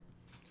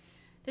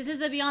This is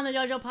the Beyond the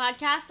Dojo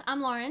podcast. I'm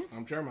Lauren.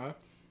 I'm Jeremiah.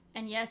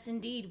 And yes,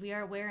 indeed, we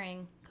are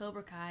wearing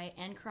Cobra Kai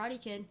and Karate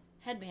Kid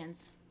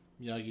headbands.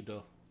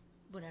 Miyagi-Do.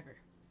 Whatever.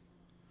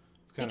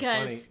 It's kind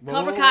because of funny.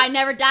 Cobra Kai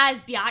never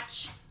dies,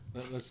 biatch.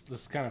 This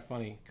is kind of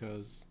funny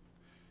because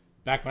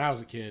back when I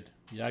was a kid,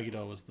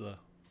 Miyagi-Do was the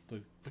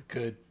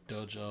good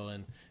dojo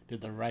and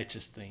did the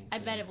righteous things. I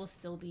bet it will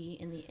still be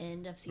in the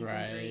end of season 3.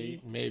 Right,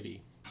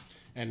 maybe.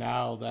 And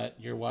now that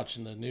you're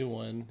watching the new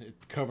one,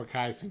 Cobra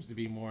Kai seems to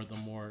be the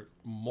more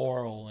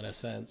moral in a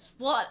sense.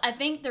 Well, I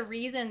think the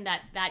reason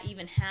that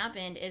even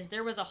happened is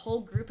there was a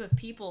whole group of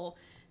people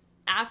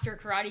after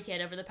Karate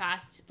Kid over the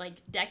past,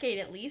 decade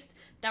at least,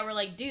 that were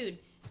like, dude,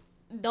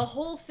 the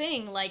whole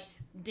thing,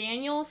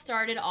 Daniel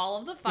started all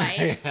of the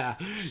fights. Yeah.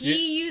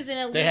 He used an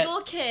illegal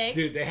kick.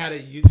 Dude, they had a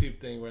YouTube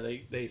thing where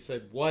they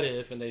said, what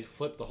if, and they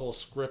flipped the whole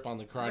script on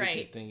the Karate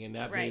Kid thing, and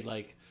that made,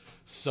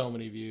 so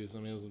many views. I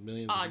mean, it was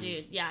millions of views.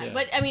 Oh, dude, yeah.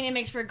 But, I mean, it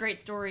makes for a great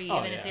story,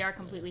 even if they are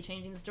completely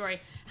changing the story.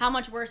 How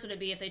much worse would it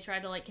be if they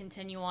tried to,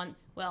 continue on?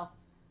 Well,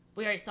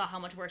 we already saw how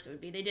much worse it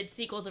would be. They did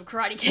sequels of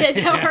Karate Kid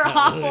that were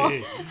awful.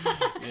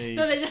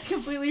 So they just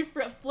completely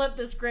flipped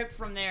the script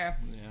from there.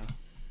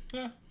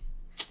 Yeah.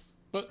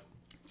 But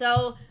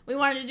so we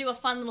wanted to do a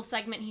fun little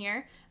segment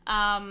here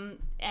and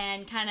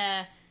kind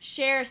of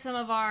share some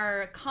of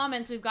our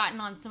comments we've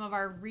gotten on some of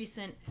our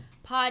recent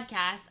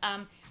podcasts.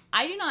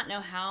 I do not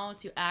know how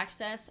to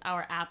access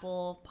our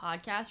Apple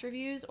podcast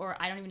reviews, or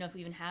I don't even know if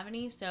we even have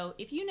any. So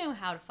if you know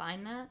how to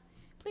find that,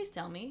 please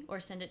tell me or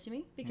send it to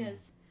me,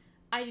 because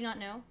I do not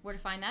know where to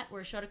find that.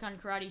 We're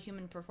Shotokan Karate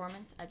Human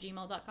Performance at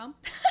gmail.com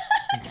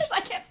because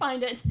I can't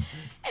find it.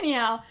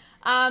 Anyhow,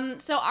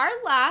 so our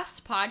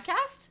last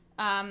podcast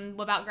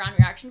about Ground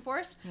Reaction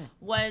Force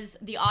was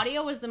the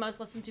audio was the most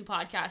listened to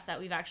podcast that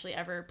we've actually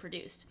ever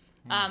produced.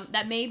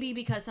 That may be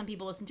because some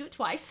people listen to it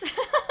twice,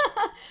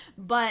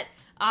 but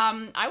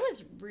I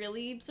was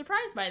really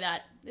surprised by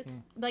that. It's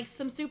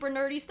some super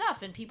nerdy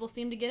stuff, and people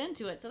seem to get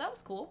into it, so that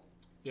was cool.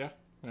 Yeah,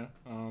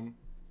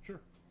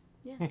 sure.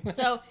 Yeah.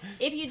 So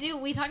if you do,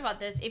 we talked about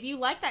this. If you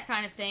like that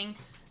kind of thing,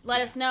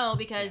 let us know,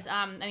 because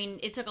I mean,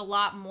 it took a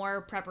lot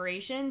more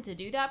preparation to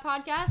do that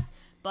podcast,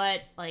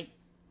 but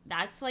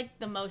that's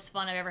the most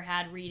fun I've ever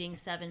had reading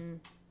 7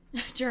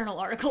 journal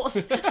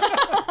articles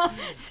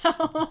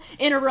so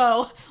in a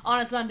row on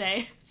a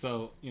Sunday.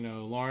 So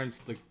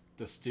Lauren's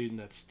the student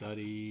that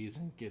studies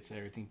and gets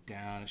everything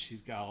down, and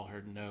she's got all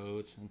her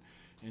notes and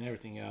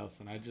everything else,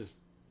 and I just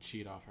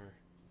cheat off her.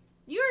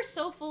 You are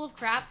so full of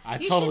crap. I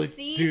totally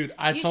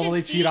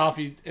cheat off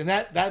you in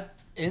that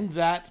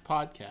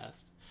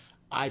podcast.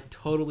 I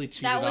totally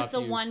cheated off you. That was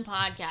the one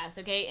podcast,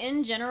 okay?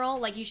 In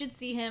general, you should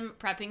see him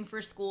prepping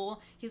for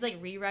school. He's,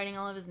 rewriting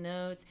all of his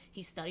notes.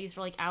 He studies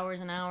for, hours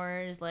and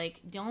hours.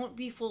 Don't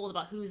be fooled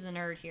about who's the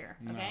nerd here,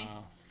 okay?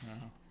 No.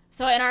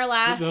 So, in our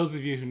last... For those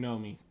of you who know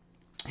me,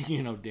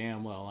 you know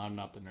damn well I'm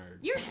not the nerd.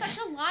 You're such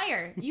a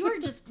liar. You are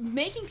just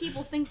making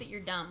people think that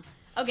you're dumb.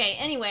 Okay,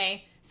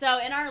 anyway, so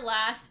in our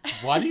last...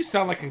 Why do you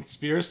sound like a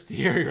conspiracy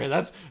theory?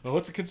 It's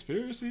a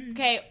conspiracy.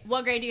 Okay,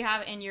 what grade do you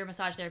have in your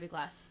massage therapy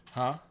class?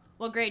 Huh?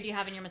 What grade do you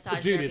have in your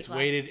massage therapy class? class? Dude,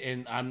 it's weighted,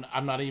 and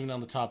I'm not even on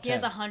the top 10. He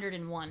has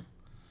 101.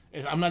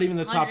 I'm not even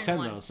in the top 10,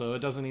 though, so it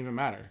doesn't even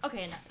matter.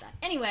 Okay, enough of that.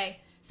 Anyway,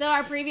 so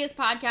our previous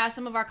podcast,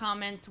 some of our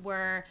comments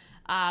were...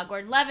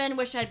 Gordon Levin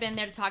wished I'd been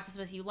there to talk this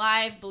with you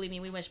live. Believe me,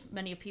 we wish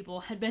many of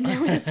people had been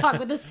there with us, talk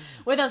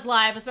with us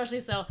live, especially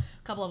so a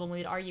couple of them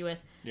we'd argue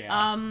with.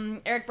 Yeah.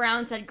 Eric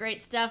Brown said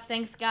great stuff.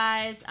 Thanks,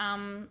 guys.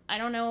 I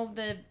don't know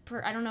the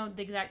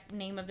exact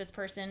name of this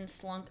person.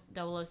 Slunk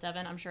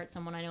 007. I'm sure it's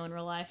someone I know in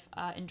real life.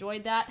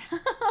 Enjoyed that.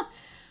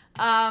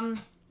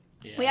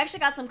 We actually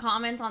got some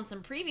comments on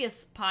some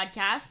previous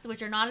podcasts,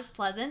 which are not as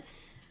pleasant.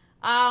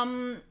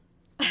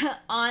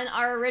 On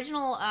our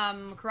original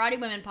Karate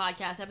Women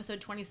podcast, episode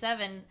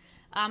 27,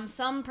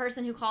 some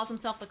person who calls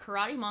himself the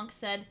Karate Monk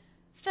said,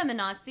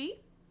 feminazi.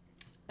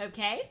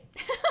 Okay.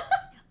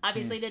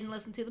 Obviously didn't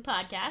listen to the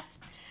podcast.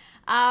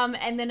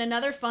 And then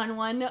another fun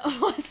one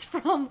was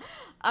from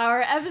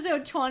our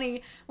episode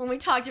 20, when we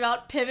talked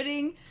about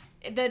pivoting.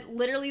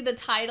 Literally the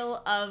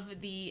title of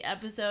the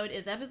episode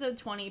is episode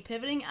 20,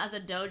 Pivoting as a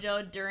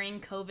Dojo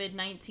During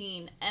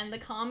COVID-19. And the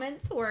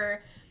comments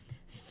were...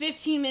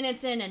 15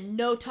 minutes in and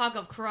no talk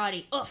of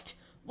karate. Oofed.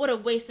 What a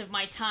waste of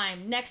my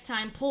time. Next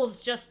time,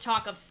 pulls just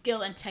talk of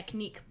skill and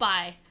technique.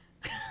 Bye.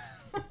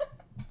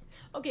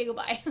 Okay,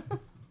 goodbye.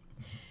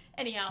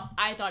 Anyhow,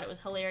 I thought it was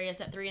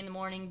hilarious at 3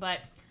 a.m, but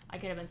I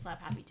could have been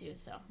slap happy too,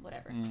 so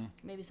whatever.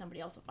 Maybe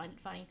somebody else will find it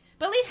funny.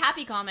 But leave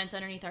happy comments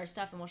underneath our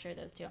stuff and we'll share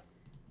those too.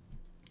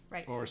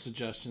 Right. Or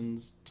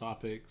suggestions,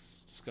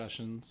 topics,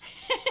 discussions.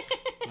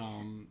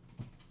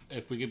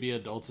 If we could be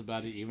adults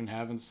about it, even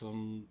having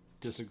some...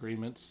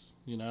 disagreements,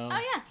 Oh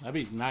yeah, that'd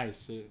be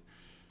nice.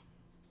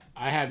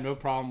 I have no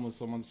problem with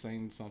someone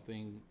saying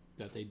something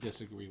that they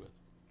disagree with,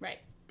 right?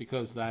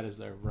 Because that is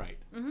their right.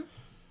 Mm-hmm.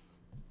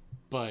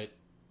 But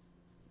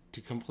to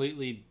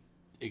completely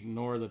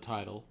ignore the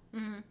title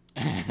and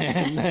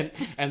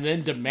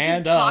then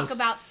demand to us talk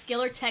about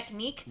skill or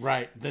technique,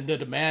 right? Then to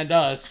demand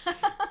us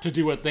to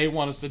do what they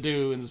want us to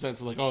do in the sense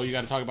of like, oh, you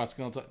got to talk about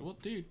skill and well,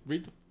 dude,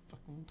 read the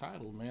fucking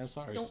title, man.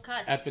 Sorry. Don't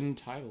cuss. Effing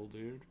title,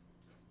 dude.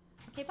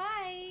 Okay,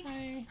 bye.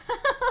 Bye.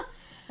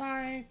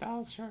 Sorry, that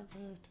was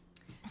short-lived.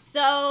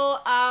 So,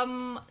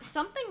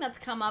 something that's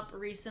come up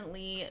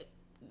recently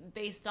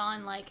based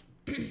on, like,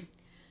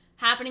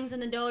 happenings in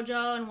the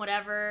dojo and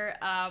whatever,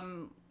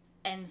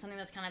 and something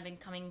that's kind of been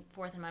coming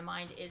forth in my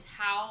mind is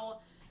how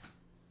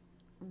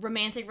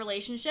romantic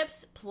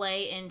relationships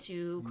play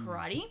into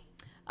karate.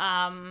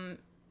 And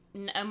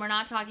we're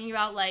not talking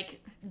about,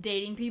 like,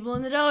 dating people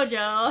in the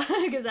dojo,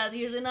 because that's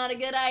usually not a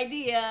good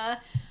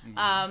idea.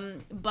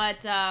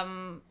 But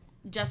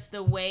just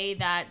the way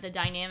that the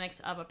dynamics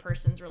of a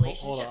person's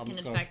relationship can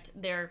affect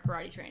their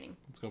karate training.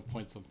 Let's go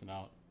point something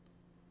out.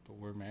 But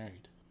we're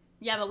married.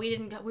 Yeah, but we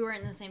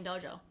weren't in the same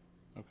dojo.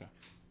 Okay.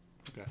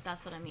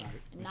 That's what I mean.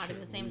 Right. Not in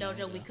the same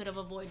dojo. We could have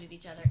avoided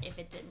each other if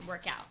it didn't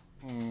work out.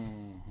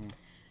 Mm-hmm.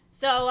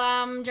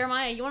 So,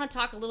 Jeremiah, you want to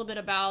talk a little bit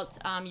about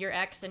your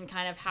ex and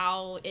kind of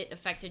how it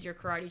affected your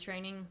karate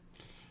training?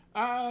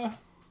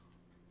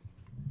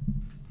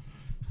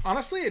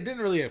 Honestly, it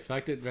didn't really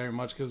affect it very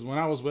much because when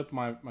I was with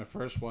my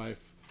first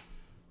wife,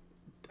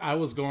 I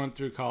was going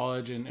through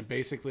college and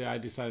basically I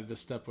decided to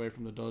step away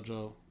from the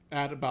dojo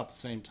at about the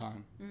same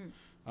time.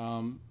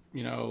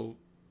 You know,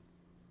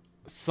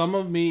 some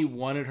of me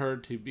wanted her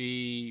to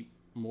be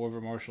more of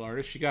a martial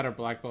artist. She got her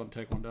black belt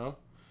in Taekwondo,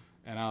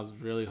 and I was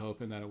really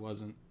hoping that it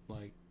wasn't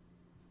like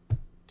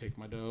take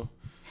my dough.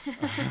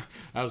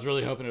 I was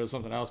really hoping it was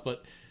something else,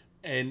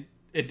 and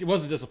it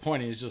wasn't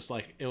disappointing. It's just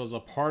like it was a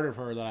part of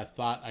her that I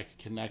thought I could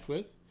connect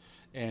with,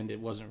 and it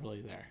wasn't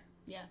really there.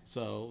 Yeah.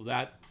 So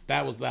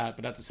that was that.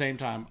 But at the same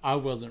time, I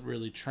wasn't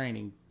really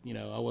training. You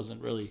know, I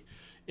wasn't really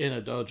in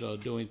a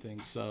dojo doing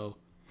things. So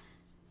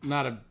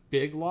not a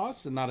big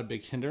loss and not a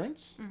big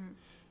hindrance. Mm-hmm.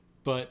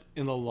 But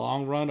in the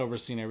long run,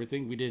 overseeing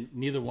everything,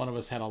 neither one of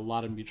us had a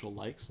lot of mutual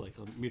likes, like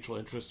mutual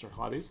interests or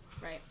hobbies.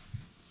 Right.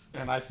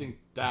 And I think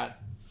that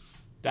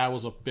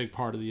was a big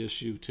part of the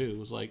issue too. It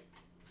was like,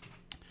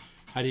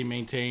 how do you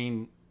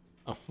maintain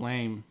a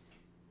flame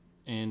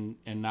and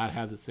not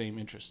have the same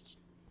interests?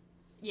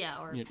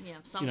 Yeah, or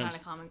some kind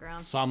of common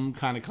ground. Some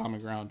kind of common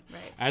ground. Right.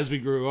 As we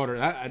grew older,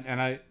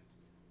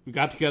 we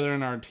got together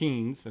in our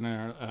teens, and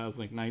I was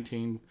like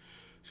 19,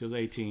 she was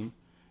 18,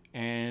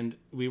 and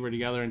we were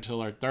together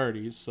until our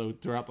 30s. So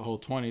throughout the whole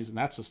 20s, and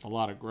that's just a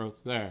lot of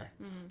growth there.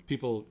 Mm-hmm.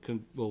 People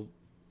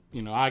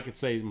I could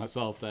say to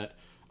myself that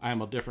I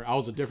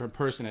was a different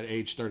person at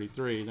age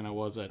 33 than I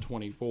was at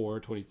 24,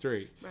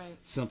 23. Right.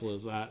 Simple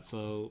as that.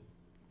 So,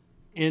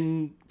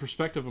 in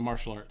perspective of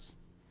martial arts,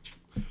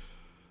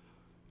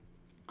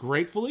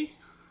 gratefully,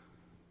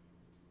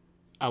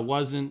 I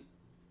wasn't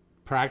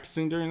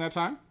practicing during that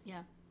time.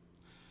 Yeah.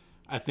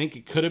 I think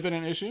it could have been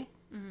an issue.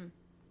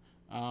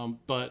 Mm-hmm.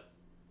 But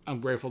I'm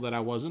grateful that I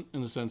wasn't,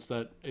 in the sense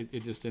that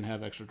it just didn't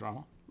have extra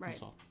drama. Right.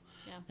 That's all.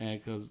 Yeah.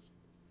 And because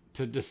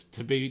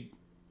to be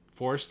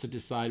forced to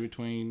decide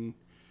between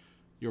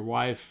your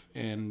wife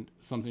and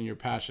something you're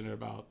passionate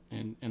about,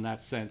 in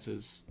that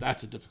sense,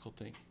 that's a difficult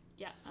thing.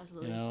 Yeah,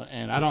 absolutely. You know,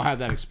 and I don't have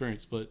that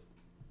experience, but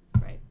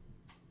right.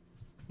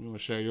 You want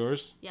to share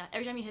yours? Yeah,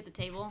 every time you hit the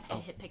table,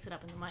 it picks it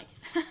up in the mic.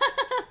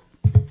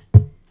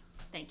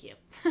 Thank you.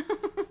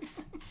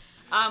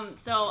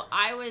 So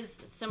I was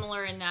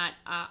similar in that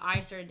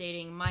I started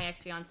dating my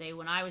ex-fiance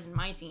when I was in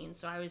my teens,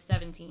 so I was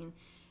 17,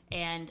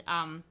 and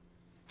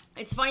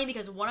it's funny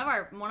because one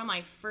of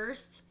my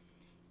first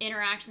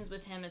interactions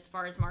with him as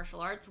far as martial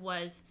arts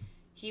was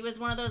he was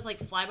one of those like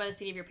fly by the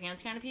seat of your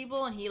pants kind of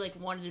people, and he like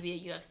wanted to be a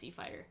UFC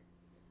fighter.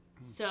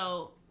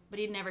 So, but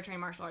he'd never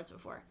trained martial arts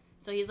before.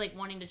 So he's like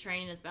wanting to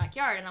train in his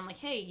backyard, and I'm like,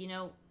 hey,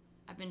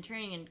 I've been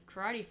training in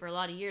karate for a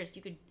lot of years.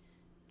 You could,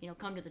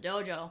 come to the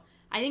dojo.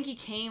 I think he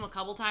came a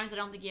couple times, but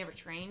I don't think he ever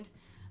trained.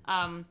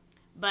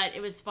 But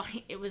it was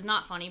funny. It was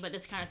not funny, but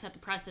this kind of set the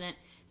precedent.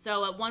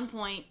 So at one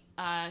point,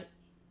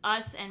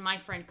 us and my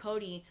friend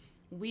Cody,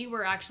 we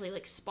were actually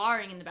like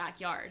sparring in the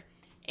backyard.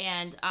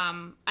 And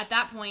at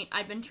that point,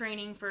 I'd been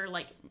training for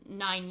like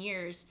 9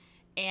 years.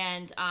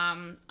 And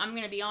I'm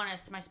going to be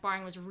honest, my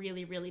sparring was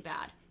really, really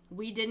bad.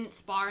 We didn't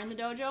spar in the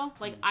dojo.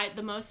 Like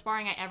the most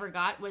sparring I ever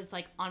got was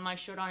like on my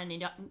Shodan and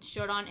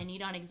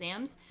Nidan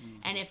exams. Mm-hmm.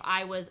 And if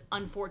I was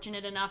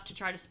unfortunate enough to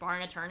try to spar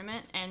in a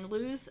tournament and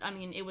lose, I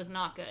mean, it was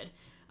not good.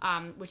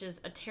 Which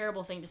is a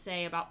terrible thing to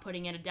say about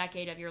putting in a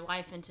decade of your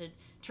life into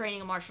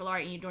training a martial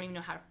art and you don't even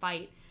know how to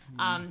fight.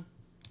 Mm-hmm.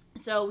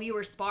 So we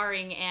were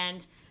sparring,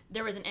 and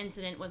there was an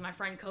incident with my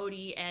friend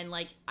Cody, and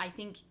like I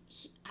think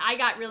I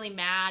got really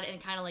mad and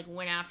kind of like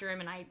went after him,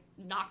 and I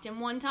knocked him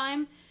one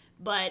time,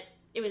 but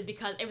it was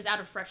because it was out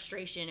of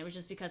frustration. It was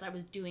just because I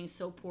was doing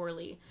so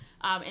poorly.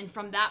 And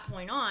from that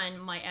point on,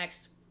 my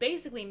ex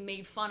basically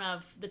made fun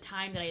of the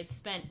time that I had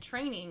spent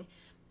training.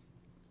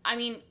 I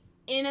mean,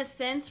 in a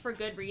sense, for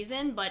good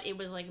reason, but it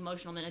was like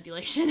emotional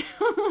manipulation.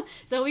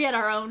 So we had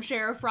our own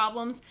share of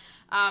problems.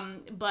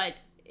 But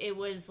it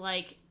was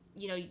like,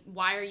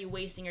 why are you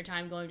wasting your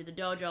time going to the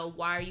dojo?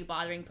 Why are you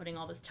bothering putting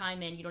all this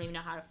time in? You don't even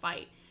know how to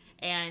fight.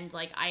 And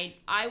like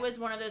I was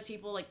one of those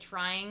people like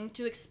trying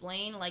to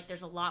explain like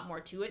there's a lot more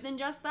to it than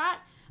just that.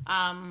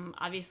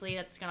 Obviously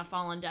that's gonna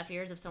fall on deaf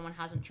ears if someone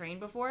hasn't trained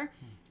before.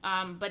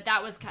 But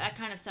that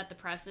kind of set the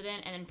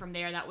precedent, and then from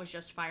there that was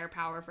just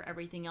firepower for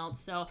everything else.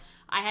 So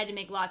I had to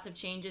make lots of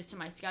changes to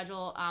my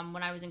schedule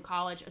when I was in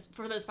college.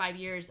 For those 5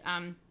 years,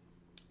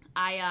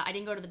 I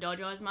didn't go to the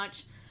dojo as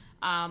much.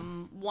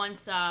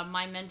 Once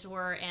my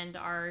mentor and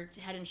our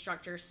head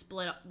instructor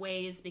split up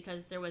ways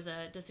because there was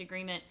a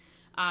disagreement,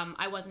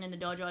 I wasn't in the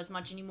dojo as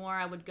much anymore.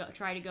 I would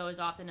try to go as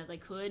often as I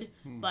could,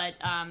 but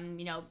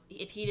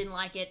if he didn't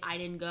like it, I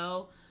didn't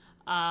go.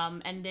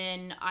 And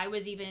then I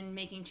was even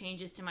making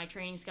changes to my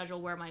training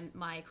schedule where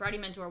my karate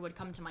mentor would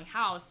come to my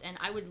house, and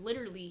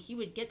he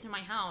would get to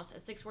my house at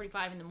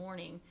 6:45 in the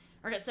morning,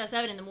 or at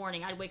 7 in the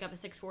morning. I'd wake up at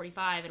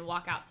 6:45 and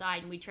walk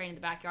outside, and we'd train in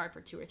the backyard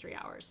for 2 or 3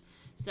 hours.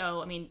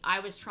 So, I mean, I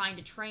was trying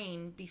to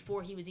train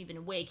before he was even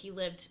awake. He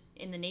lived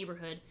in the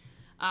neighborhood.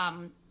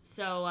 I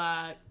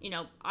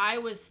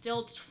was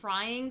still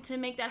trying to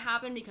make that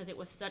happen because it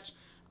was such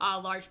a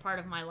large part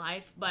of my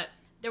life, but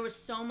there was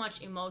so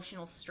much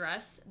emotional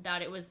stress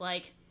that it was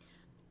like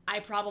I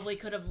probably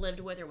could have lived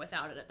with or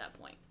without it at that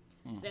point.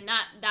 So, and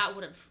that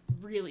would have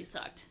really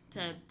sucked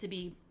to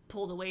be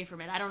pulled away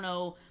from it. I don't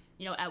know,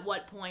 at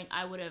what point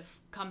I would have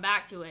come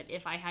back to it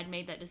if I had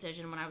made that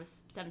decision when I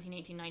was 17,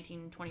 18,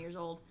 19, 20 years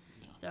old.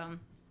 Yeah. So,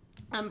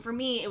 for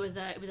me, it was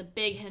a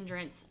big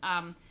hindrance.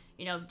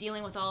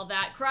 Dealing with all of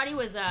that. Karate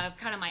was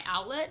kind of my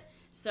outlet,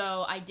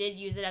 so I did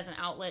use it as an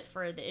outlet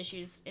for the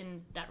issues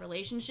in that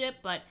relationship,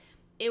 but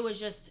it was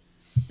just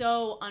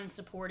so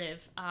unsupportive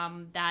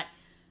that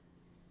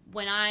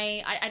when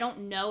I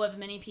don't know of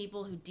many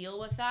people who deal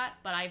with that,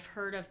 but I've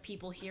heard of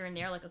people here and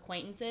there, like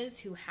acquaintances,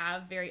 who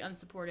have very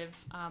unsupportive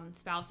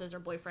spouses or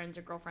boyfriends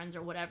or girlfriends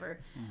or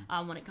whatever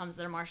when it comes to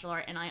their martial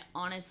art, and I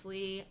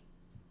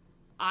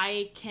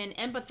can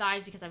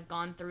empathize because I've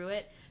gone through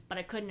it, but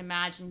I couldn't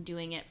imagine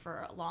doing it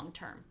for a long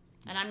term.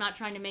 And I'm not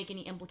trying to make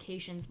any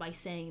implications by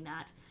saying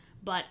that,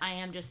 but I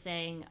am just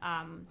saying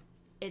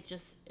it's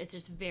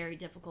just very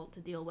difficult to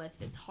deal with.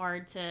 It's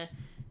hard to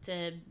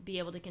be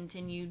able to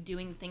continue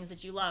doing the things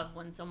that you love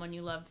when someone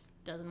you love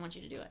doesn't want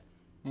you to do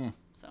it.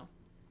 So,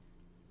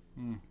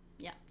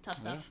 yeah, tough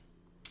stuff.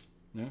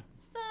 Yeah.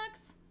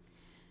 Sucks.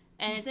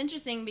 And it's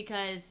interesting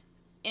because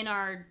in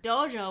our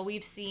dojo,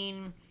 we've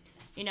seen,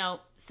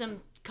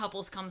 some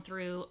couples come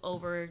through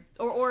over,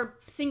 or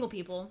single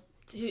people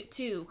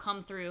to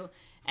come through,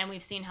 and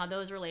we've seen how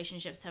those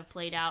relationships have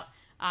played out.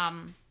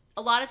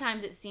 A lot of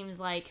times it seems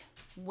like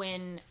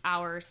when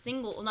our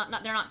single,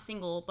 they're not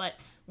single, but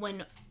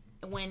when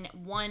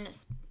one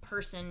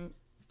person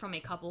from a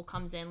couple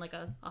comes in, like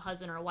a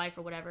husband or a wife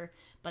or whatever,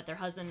 but their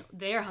husband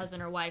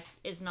or wife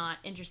is not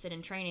interested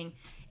in training,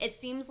 it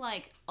seems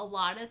like a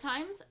lot of the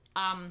times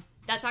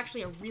that's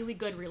actually a really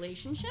good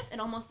relationship. It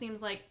almost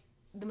seems like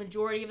the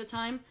majority of the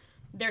time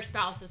their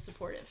spouse is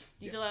supportive.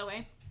 Do you feel that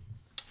way?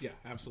 Yeah,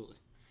 absolutely.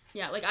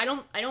 Yeah, like I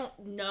don't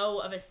know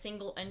of a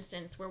single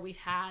instance where we've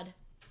had.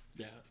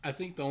 Yeah, I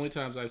think the only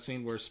times I've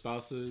seen where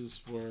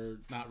spouses were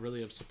not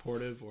really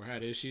supportive or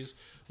had issues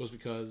was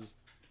because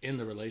in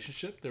the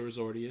relationship there was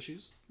already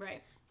issues.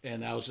 Right.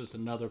 And that was just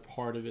another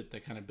part of it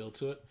that kind of built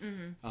to it.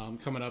 Mm-hmm.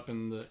 Coming up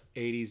in the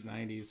 80s,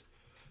 90s,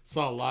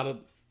 saw a lot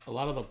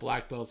of the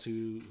black belts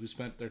who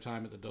spent their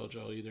time at the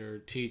dojo either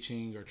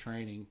teaching or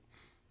training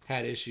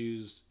had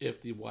issues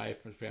if the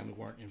wife or family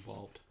weren't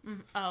involved.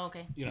 Mm-hmm. Oh,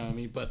 okay. You know what I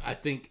mean? But I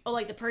think... Oh,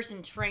 like the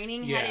person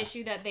training had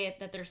issue that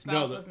their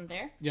spouse wasn't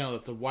there?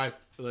 That the wife...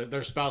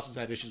 Their spouses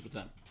had issues with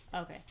them.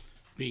 Okay.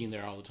 Being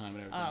there all the time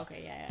and everything. Oh,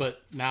 okay, yeah.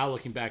 But now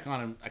looking back on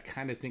them, I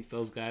kind of think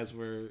those guys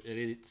were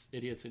idiots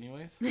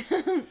anyways. You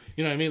know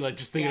what I mean? Like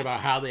just thinking about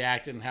how they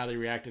acted and how they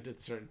reacted to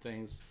certain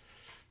things.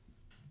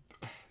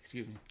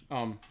 Excuse me.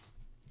 I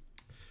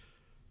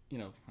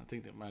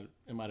think that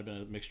it might have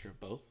been a mixture of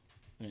both.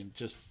 I mean,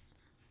 just...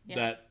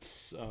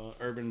 That's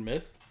urban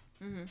myth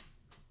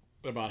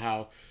about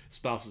how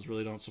spouses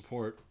really don't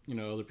support,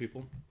 other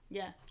people.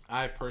 Yeah.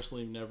 I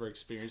personally never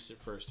experienced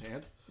it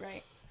firsthand.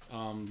 Right.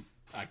 I'm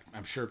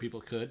sure people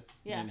could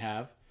and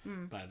have,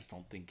 but I just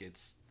don't think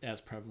it's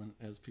as prevalent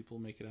as people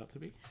make it out to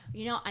be.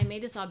 I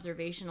made this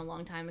observation a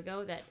long time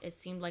ago that it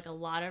seemed like a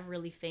lot of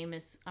really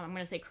famous, I'm going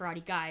to say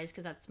karate guys,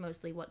 because that's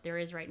mostly what there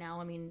is right now.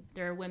 I mean,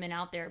 there are women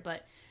out there,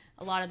 but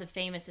a lot of the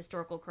famous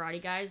historical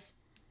karate guys,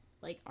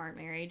 aren't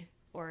married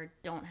or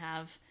don't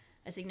have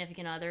a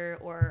significant other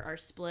or are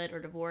split or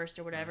divorced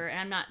or whatever. And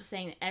I'm not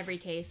saying every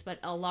case, but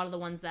a lot of the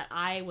ones that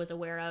I was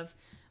aware of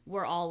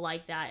were all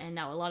like that. And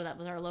now a lot of that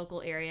was our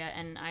local area.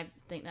 And I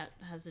think that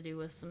has to do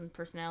with some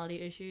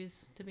personality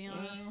issues, to be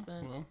honest.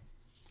 But well,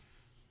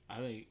 I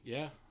think,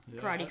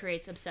 karate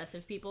creates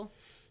obsessive people.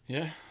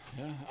 Yeah.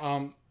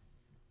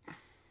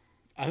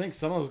 I think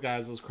some of those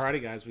guys, those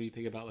karate guys, when you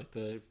think about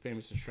the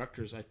famous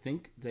instructors, I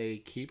think they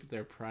keep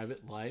their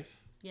private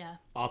life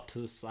off to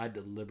the side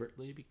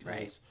deliberately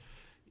because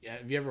Yeah,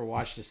 have you ever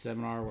watched a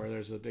seminar where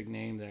there's a big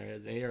name there?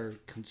 They are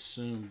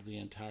consumed the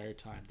entire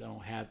time. They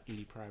don't have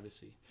any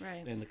privacy.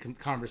 Right. And the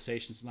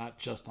conversation's not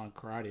just on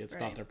karate. It's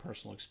about their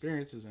personal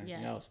experiences and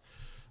everything else.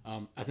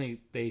 I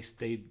think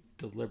they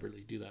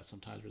deliberately do that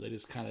sometimes, where they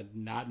just kind of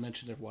not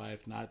mention their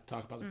wife, not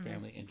talk about their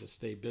family, and just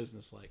stay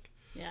businesslike.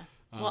 Yeah.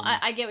 Well,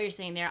 I get what you're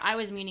saying there. I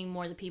was meaning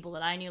more the people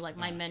that I knew. Like,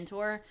 my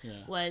mentor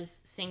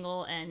was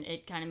single, and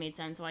it kind of made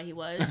sense why he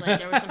was. Like,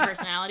 there was some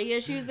personality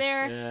issues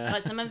there. Yeah.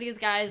 But some of these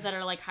guys that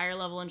are, like,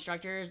 higher-level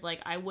instructors,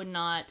 like, I would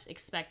not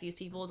expect these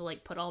people to,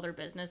 like, put all their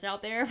business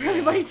out there for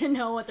everybody to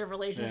know what their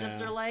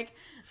relationships are like.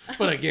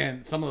 But,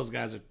 again, some of those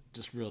guys are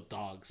just real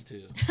dogs,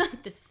 too.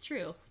 This is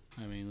true.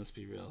 I mean, let's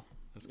be real.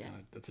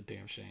 That's a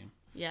damn shame.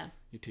 Yeah.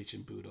 You're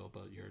teaching Budo,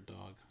 but you're a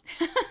dog.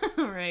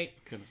 Right.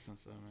 What kind of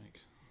sense that makes?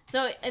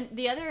 So, and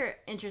the other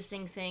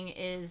interesting thing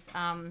is,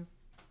 and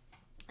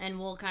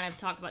we'll kind of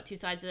talk about two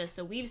sides of this.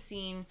 So we've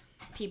seen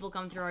people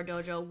come through our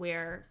dojo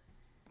where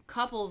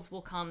couples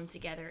will come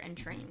together and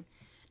train.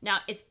 Now,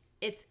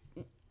 it's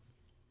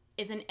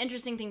an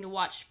interesting thing to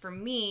watch for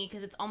me,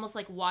 because it's almost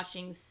like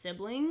watching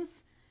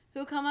siblings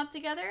who come up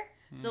together.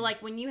 So,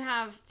 like, when you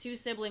have two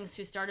siblings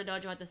who start a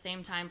dojo at the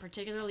same time,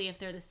 particularly if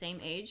they're the same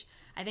age,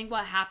 I think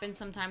what happens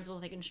sometimes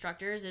with, like,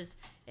 instructors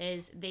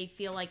is they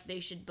feel like they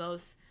should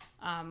both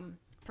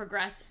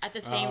progress at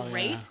the same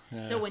rate.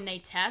 Yeah. So when they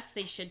test,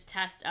 they should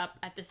test up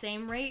at the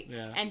same rate.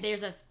 Yeah. And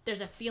there's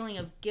a feeling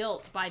of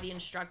guilt by the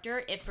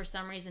instructor if for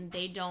some reason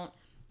they don't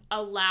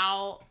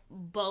allow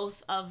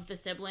both of the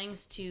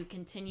siblings to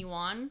continue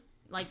on.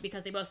 Like,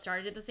 because they both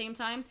started at the same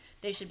time,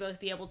 they should both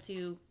be able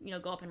to,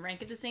 go up in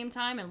rank at the same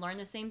time and learn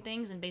the same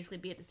things and basically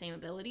be at the same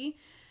ability.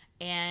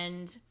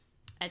 And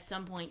at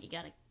some point, you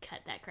got to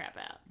cut that crap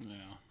out. Yeah,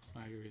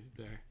 I agree with you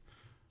there.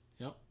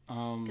 Yep.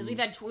 Because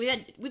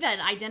we've had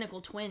identical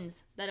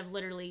twins that have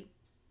literally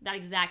that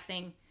exact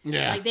thing.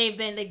 Yeah. Like,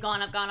 they've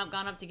gone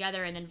up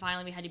together, and then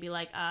finally we had to be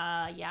like,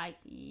 yeah,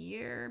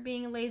 you're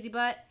being a lazy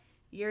butt.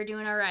 You're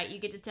doing all right. You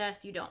get to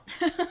test. You don't.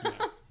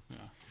 Yeah.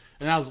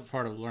 And that was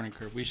part of the learning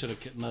curve. We should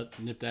have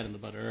nipped that in the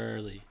bud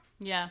early.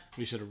 Yeah.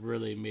 We should have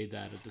really made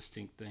that a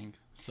distinct thing.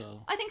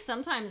 So I think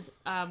sometimes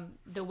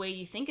the way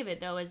you think of it,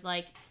 though, is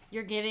like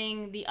you're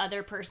giving the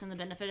other person the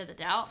benefit of the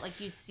doubt. Like,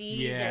 you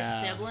see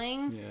their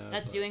sibling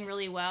that's doing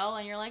really well,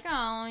 and you're like,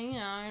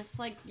 oh, it's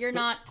like you're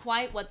not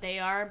quite what they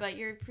are, but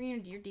you're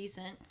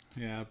decent.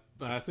 Yeah,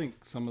 but I think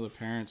some of the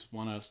parents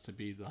want us to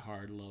be the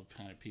hard love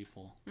kind of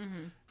people.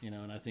 Mm-hmm.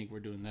 And I think we're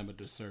doing them a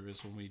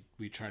disservice when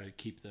we try to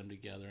keep them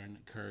together and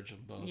encourage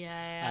them both.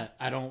 Yeah.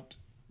 I don't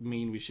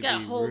mean we should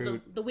gotta hold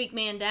the weak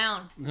man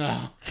down.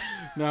 No,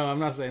 I'm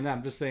not saying that.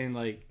 I'm just saying,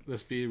 like,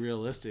 let's be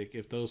realistic.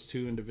 If those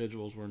two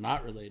individuals were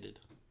not related,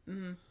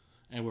 and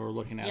we were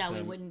looking at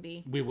them,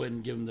 we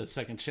wouldn't give them the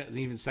second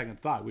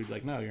thought. We'd be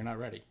like, no, you're not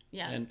ready.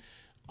 Yeah. And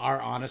our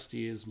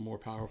honesty is more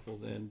powerful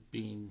than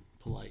being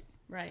polite.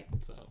 Right.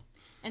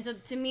 So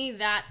to me,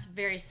 that's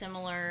very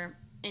similar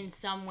in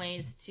some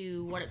ways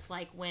to what it's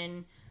like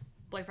when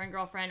boyfriend,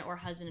 girlfriend, or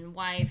husband and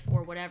wife,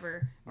 or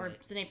whatever, or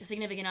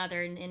significant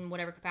other in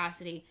whatever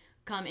capacity,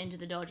 come into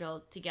the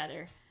dojo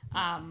together.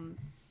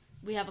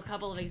 We have a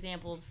couple of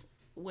examples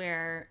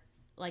where,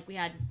 like, we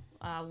had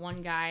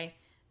one guy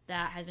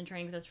that has been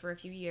training with us for a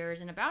few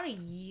years, and about a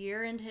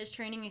year into his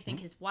training, I think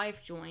his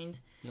wife joined.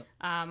 Yep.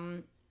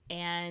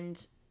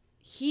 And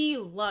he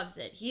loves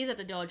it. He's at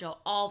the dojo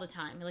all the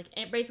time. Like,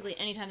 basically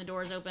anytime the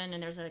door is open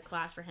and there's a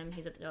class for him,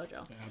 he's at the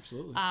dojo. Yeah,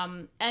 absolutely.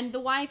 And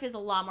the wife is a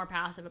lot more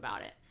passive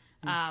about it.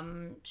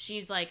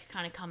 She's like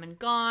kind of come and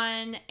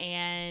gone,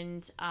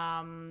 and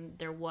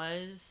there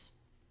was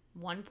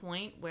one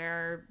point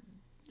where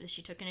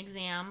she took an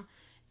exam,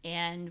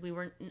 and we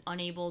were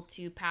unable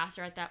to pass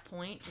her at that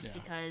point just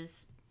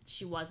because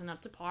she wasn't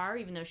up to par,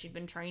 even though she'd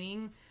been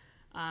training,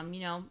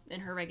 in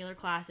her regular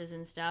classes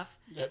and stuff.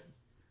 Yep.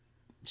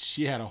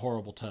 She had a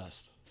horrible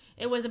test.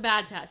 It was a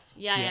bad test.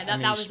 That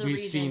was the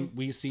reason.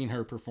 We've seen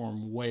her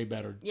perform way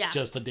better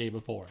just the day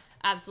before.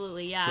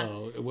 Absolutely, yeah.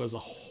 So it was a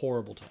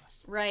horrible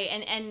test. Right,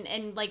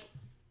 and like,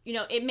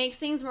 it makes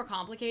things more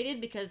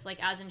complicated because, like,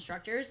 as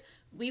instructors,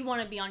 we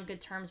want to be on good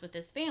terms with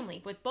this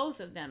family, with both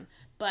of them.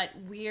 But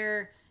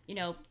we're,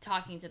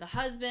 talking to the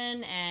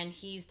husband, and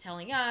he's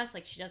telling us,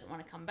 like, she doesn't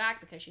want to come back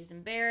because she's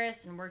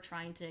embarrassed, and we're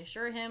trying to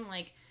assure him,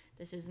 like,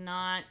 this is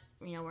not,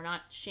 we're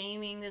not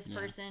shaming this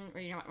person,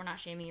 or we're not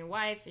shaming your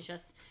wife. It's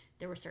just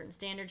there were certain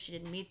standards. She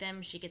didn't meet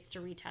them. She gets to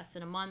retest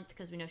in a month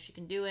because we know she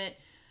can do it.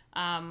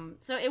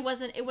 So it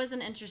was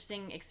an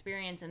interesting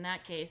experience in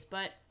that case,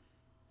 but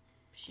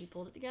she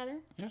pulled it together.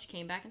 Yeah. She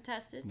came back and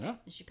tested, and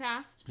she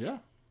passed. Yeah.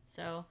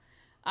 So,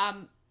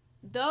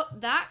 though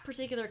that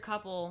particular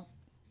couple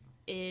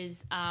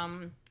is,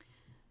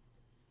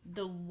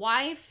 the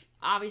wife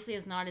obviously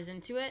is not as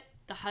into it.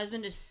 The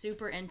husband is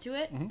super into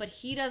it, but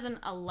he doesn't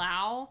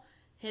allow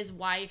his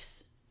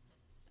wife's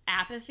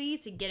apathy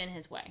to get in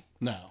his way.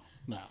 No.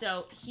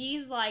 So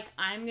he's like,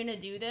 I'm going to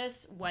do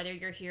this whether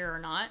you're here or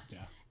not. Yeah.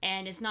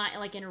 And it's not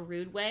like in a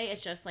rude way.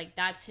 It's just like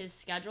that's his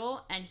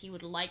schedule, and he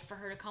would like for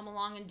her to come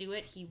along and do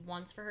it. He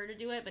wants for her to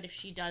do it, but if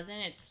she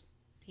doesn't,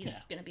 he's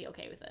going to be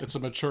okay with it. It's a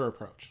mature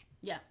approach.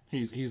 Yeah.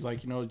 He's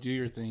like, do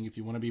your thing. If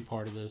you want to be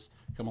part of this,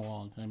 come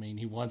along. I mean,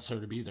 he wants her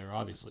to be there,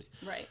 obviously.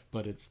 Right.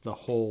 But it's the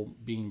whole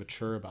being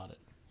mature about it.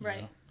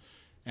 Right. Know?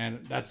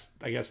 And that's,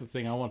 I guess, the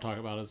thing I want to talk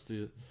about is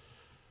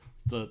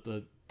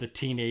the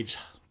teenage,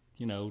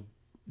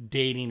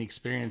 dating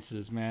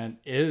experiences, man.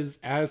 Is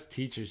as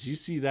teachers, you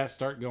see that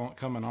start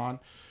coming on.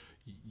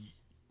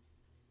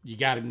 You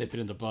got to nip it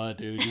in the bud,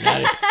 dude. You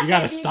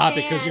got to stop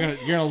it because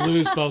you're gonna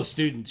lose both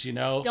students.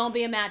 Don't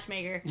be a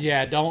matchmaker.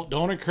 Yeah, don't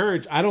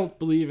encourage. I don't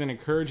believe in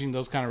encouraging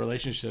those kind of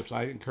relationships.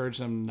 I encourage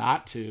them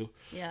not to.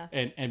 Yeah.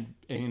 And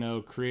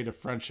create a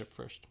friendship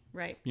first.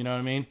 Right. You know what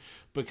I mean?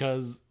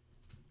 Because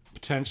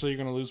potentially you're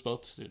gonna lose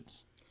both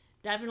students.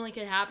 Definitely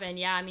could happen.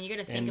 Yeah, I mean, you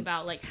got to think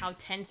about like how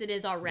tense it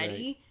is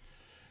already. Right.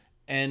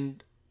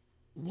 And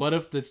what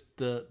if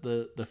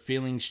the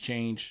feelings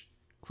change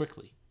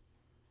quickly?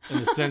 In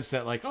the sense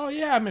that, like, oh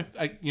yeah,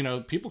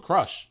 people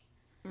crush,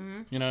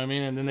 you know what I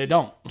mean, and then they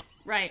don't.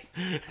 Right.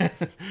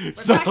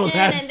 So we're crushing,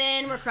 and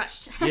then we're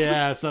crushed.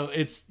 Yeah. So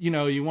it's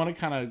you want to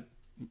kind of,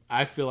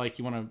 I feel like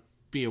you want to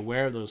be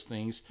aware of those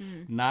things,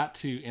 not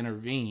to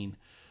intervene,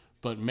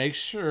 but make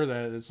sure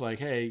that it's like,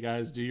 hey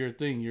guys, do your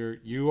thing.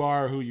 You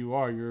are who you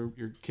are.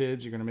 Your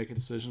kids. You're gonna make a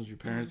decision. Your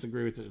parents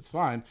agree with it. It's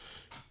fine.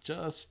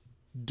 Just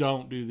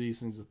don't do these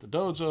things at the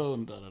dojo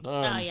and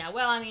da-da-da. Oh, yeah.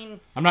 Well, I mean...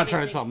 I'm not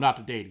trying to tell them not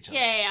to date each other.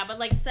 Yeah. But,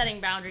 like,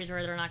 setting boundaries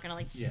where they're not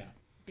going to,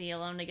 be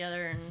alone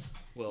together and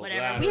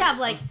whatever. We have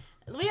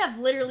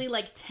literally,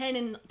 like, a 10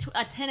 and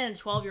a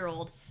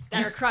 12-year-old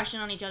that are crushing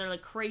on each other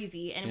like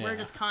crazy. And we're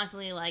just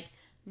constantly like,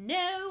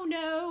 no,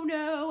 no,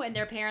 no. And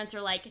their parents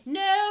are like,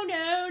 no,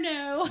 no,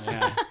 no.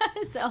 Yeah.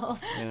 So,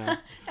 that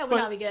would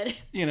not be good.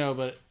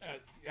 But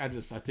I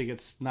think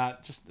it's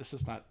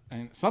just not... I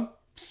mean, some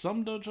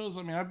dojos,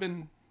 I mean, I've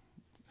been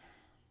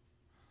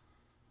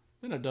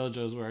a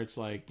dojos where it's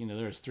like,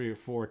 there's 3 or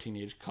 4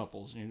 teenage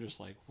couples and you're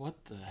just like,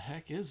 what the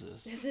heck is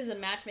this? This is a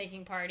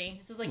matchmaking party.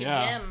 This is like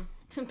a gym,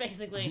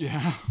 basically.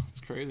 Yeah, it's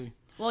crazy.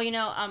 Well,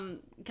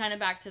 kind of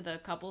back to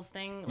the couples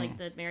thing, like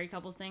the married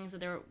couples thing. So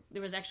there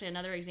was actually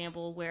another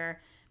example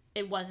where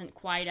it wasn't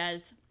quite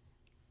as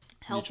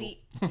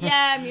healthy.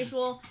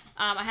 Mutual.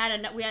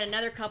 We had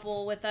another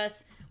couple with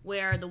us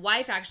where the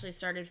wife actually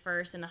started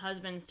first and the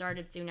husband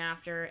started soon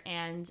after,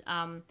 and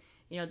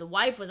the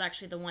wife was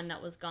actually the one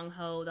that was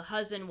gung-ho. The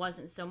husband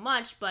wasn't so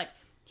much, but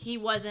he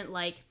wasn't,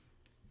 like,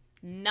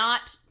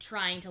 not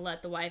trying to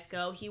let the wife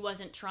go. He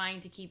wasn't trying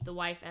to keep the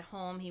wife at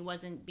home. He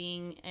wasn't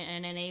being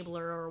an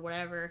enabler or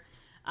whatever.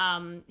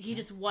 He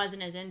just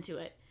wasn't as into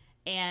it.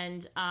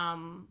 And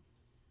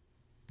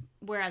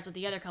whereas with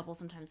the other couple,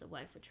 sometimes the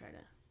wife would try to...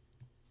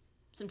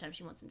 Sometimes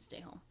she wants him to stay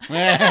home.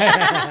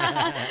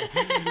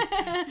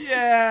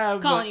 Yeah.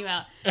 Calling you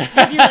out.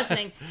 If you're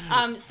listening.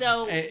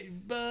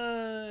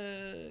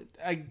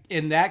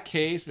 In that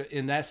case, but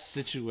in that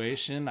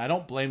situation, I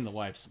don't blame the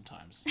wife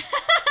sometimes.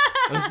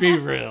 Let's be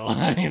real.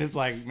 I mean, it's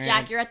like, man.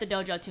 Jack, you're at the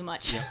dojo too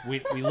much. Yeah,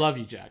 we love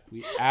you, Jack.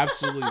 We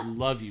absolutely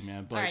love you,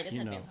 man. But, all right, this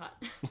headband's hot.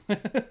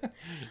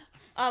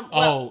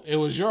 It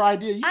was your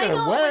idea. You better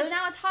wear it.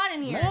 Now it's hot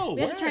in here. No,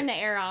 we have to turn the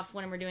air off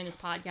when we're doing this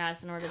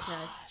podcast in order to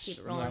keep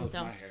it rolling.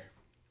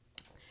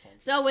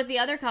 So with the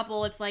other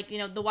couple, it's like,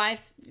 the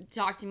wife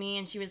talked to me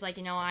and she was like,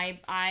 I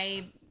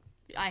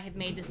have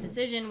made this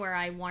decision where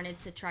I wanted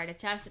to try to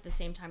test at the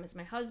same time as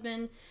my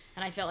husband,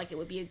 and I felt like it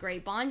would be a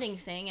great bonding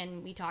thing,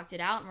 and we talked it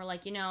out, and we're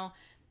like,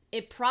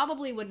 it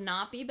probably would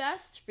not be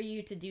best for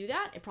you to do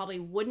that. It probably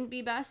wouldn't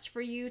be best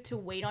for you to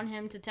wait on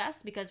him to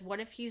test, because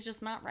what if he's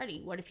just not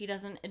ready? What if he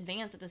doesn't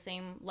advance at the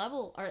same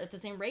level or at the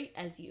same rate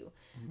as you?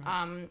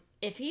 Mm-hmm.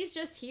 If he's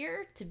just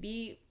here to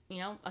be,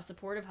 a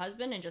supportive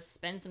husband and just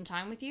spend some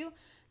time with you,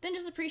 then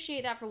just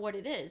appreciate that for what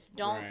it is.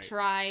 Don't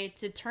try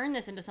to turn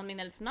this into something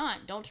that it's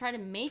not. Don't try to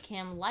make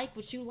him like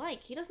what you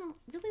like. He doesn't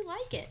really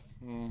like it.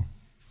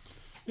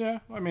 Yeah,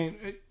 I mean,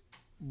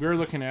 we're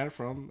looking at it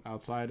from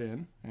outside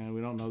in, and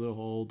we don't know the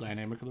whole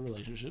dynamic of the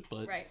relationship,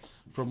 but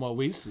from what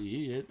we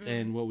see,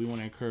 and what we want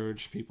to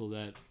encourage people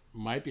that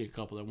might be a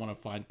couple that want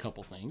to find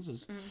couple things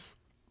is,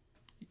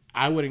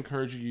 I would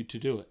encourage you to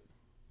do it.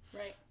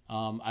 Right.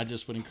 I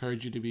just would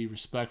encourage you to be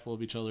respectful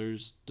of each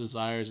other's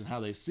desires and how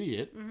they see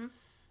it. Mm-hmm.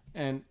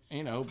 And,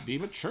 be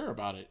mature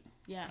about it.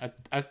 Yeah.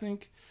 I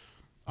think,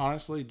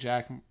 honestly,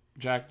 Jack, we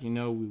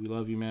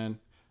love you, man.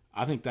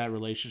 I think that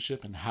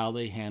relationship and how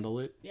they handle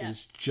it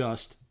is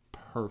just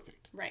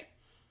perfect. Right.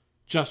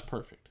 Just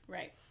perfect.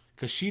 Right.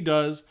 Because she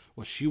does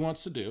what she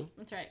wants to do.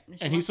 That's right.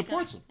 And he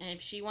supports him. And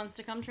if she wants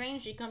to come train,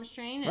 she comes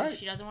train. And if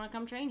she doesn't want to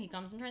come train, he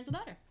comes and trains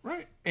without her.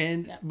 Right.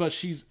 But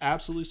she's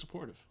absolutely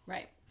supportive.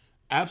 Right.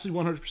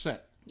 Absolutely 100%.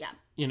 Yeah.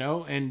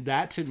 And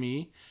that to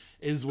me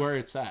is where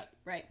it's at.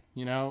 Right.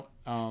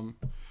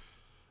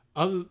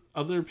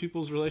 Other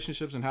people's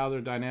relationships and how their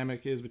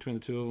dynamic is between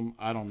the two of them,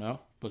 I don't know.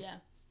 But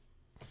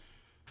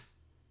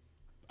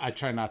I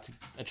try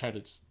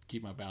to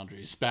keep my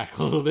boundaries back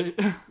a little bit.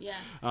 Yeah.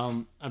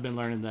 I've been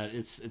learning that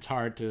it's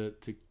hard to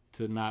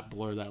not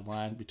blur that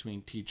line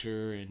between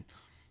teacher and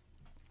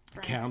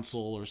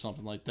counsel or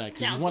something like that.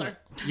 Because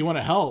you want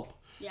to help.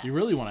 Yeah. You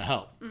really want to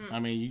help. I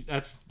mean, I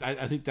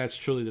think that's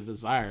truly the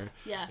desire.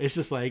 Yeah. It's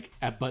just like,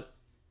 but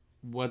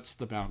what's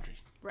the boundary?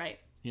 Right.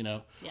 You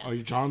know, Yeah. are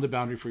you drawing the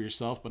boundary for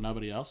yourself, but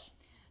nobody else?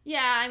 Yeah,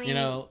 I mean, You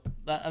know,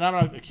 and I'm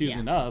not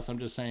accusing us. I'm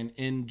just saying,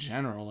 in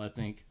general, I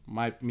think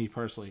me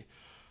personally,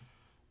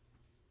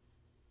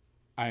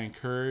 I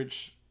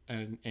encourage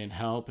and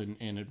help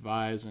and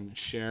advise and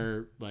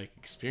share like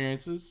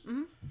experiences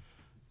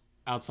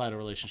outside of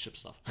relationship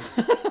stuff.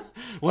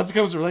 Once it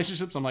comes to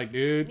relationships, I'm like,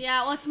 dude.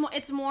 Yeah, well,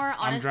 it's more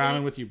honestly. I'm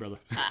drowning with you, brother.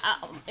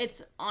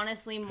 It's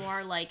honestly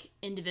more like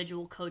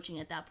individual coaching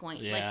at that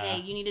point. Yeah. Like,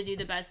 hey, you need to do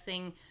the best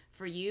thing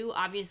for you.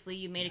 Obviously,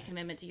 you made a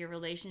commitment to your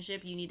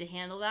relationship. You need to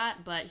handle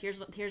that. But here's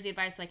the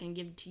advice I can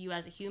give to you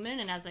as a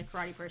human and as a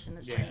karate person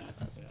that's training with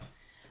us.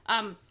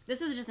 Yeah.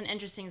 This is just an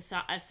interesting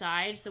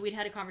aside. So we'd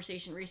had a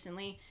conversation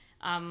recently.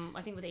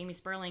 I think with Amy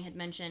Sperling had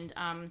mentioned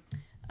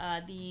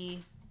the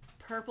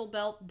purple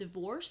belt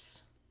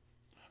divorce.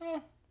 Huh.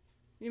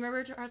 You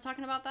remember us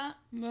talking about that?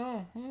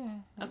 No.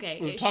 Okay.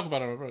 We'll talk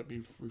about it.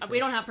 We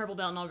don't have purple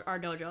belt in our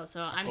dojo,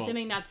 so I'm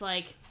assuming that's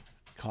like.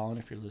 Colin,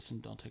 if you're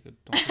listening, don't take that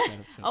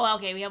offense. Oh,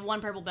 okay. We have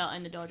one purple belt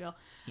in the dojo.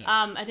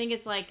 Yeah. I think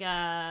it's like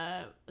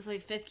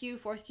 5th kyu,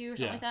 4th kyu, or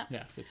something like that.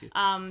 Yeah, 5th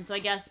kyu. So I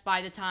guess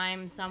by the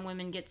time some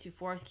women get to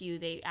 4th kyu,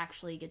 they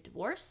actually get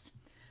divorced.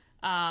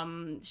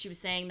 She was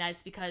saying that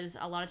it's because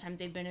a lot of times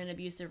they've been in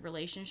abusive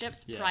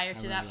relationships prior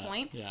to that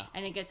point. Yeah.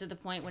 And it gets to the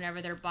point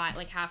whenever they're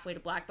like halfway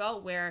to black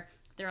belt where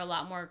they're a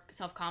lot more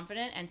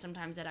self-confident, and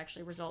sometimes that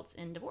actually results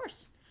in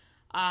divorce.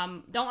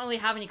 Don't really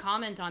have any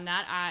comment on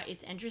that.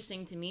 It's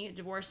interesting to me.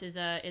 Divorce is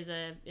a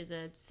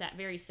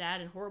very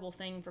sad and horrible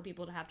thing for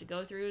people to have to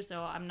go through.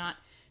 So I'm not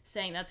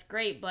saying that's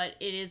great, but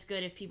it is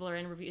good if people are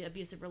in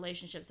abusive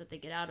relationships that they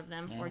get out of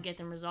them or get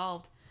them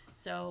resolved.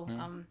 So,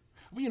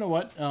 well, you know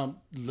what?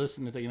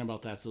 Listening and thinking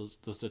about that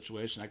the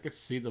situation, I could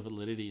see the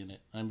validity in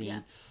it. I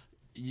mean,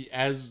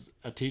 as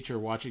a teacher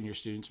watching your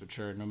students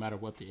mature, no matter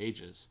what the age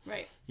is,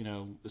 right? You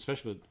know,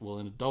 especially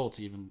in adults,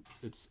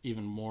 it's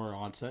even more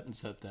onset and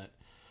set that.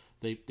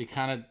 They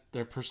kind of,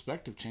 their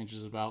perspective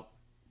changes about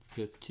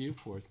 5th kyu,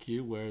 4th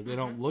kyu, where they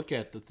don't look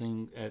at the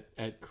thing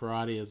at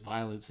karate as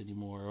violence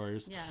anymore, or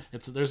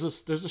there's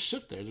a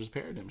shift there. There's a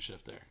paradigm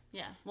shift there.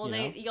 Yeah. Well,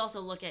 you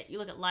also look at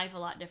life a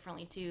lot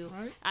differently too,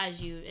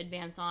 as you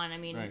advance on. I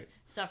mean,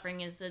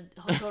 suffering is a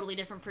totally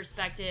different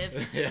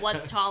perspective.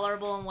 What's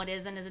tolerable and what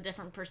isn't is a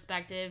different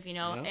perspective. You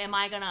know, am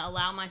I gonna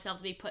allow myself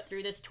to be put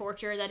through this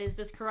torture that is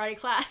this karate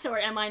class, or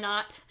am I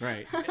not?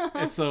 Right.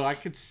 And so I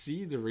could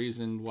see the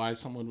reason why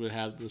someone would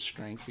have the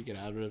strength to get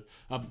out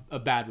of a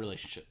bad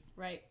relationship.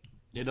 Right.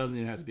 It doesn't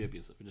even have to be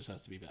abusive. It just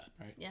has to be bad,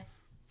 right? Yeah.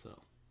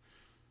 So,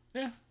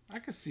 yeah, I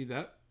could see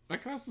that. I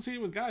can also see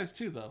it with guys,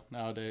 too, though,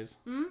 nowadays.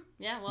 Mm-hmm.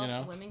 Yeah,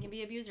 well, women can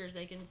be abusers.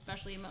 They can,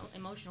 especially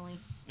emotionally.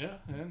 Yeah,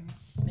 and...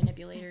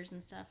 manipulators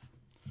and stuff.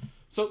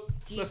 So...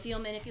 Do you feel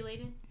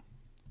manipulated?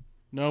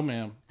 No,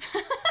 ma'am.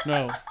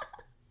 No.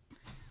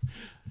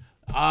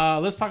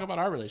 Let's talk about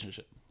our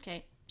relationship.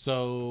 Okay.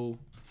 So,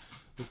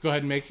 let's go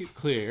ahead and make it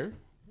clear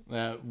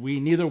that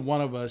neither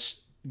one of us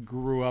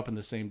grew up in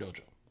the same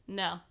dojo.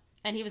 No.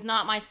 And he was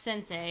not my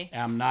sensei.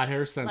 I'm not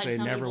her sensei.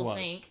 Like Never was.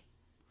 Think.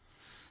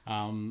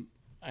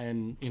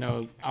 And you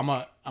know, I'm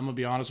gonna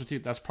be honest with you.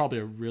 That's probably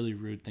a really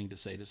rude thing to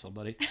say to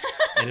somebody.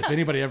 And if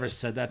anybody ever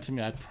said that to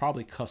me, I'd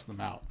probably cuss them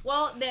out.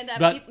 Well,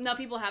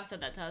 people have said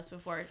that to us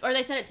before, or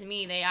they said it to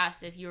me. They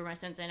asked if you were my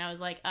sensei, and I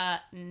was like,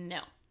 no.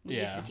 We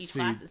used to teach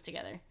classes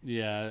together.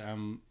 Yeah,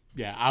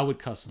 I would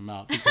cuss them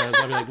out because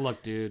I'd be like,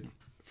 look, dude.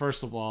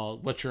 First of all,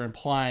 what you're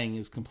implying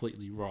is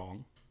completely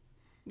wrong.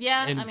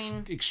 Yeah, and I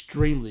mean,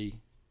 extremely.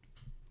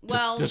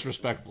 Well,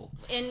 disrespectful.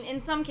 In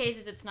some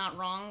cases, it's not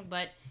wrong,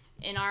 but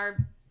in our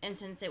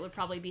instance, it would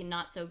probably be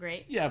not so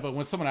great. Yeah, but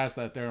when someone asks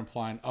that, they're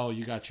implying, oh,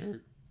 you got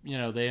your,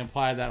 they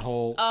imply that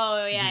whole,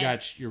 you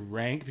got your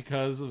rank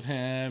because of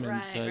him,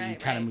 and you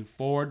kind of move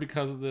forward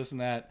because of this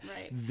and that.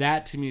 Right.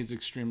 That to me is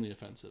extremely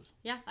offensive.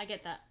 Yeah, I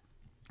get that.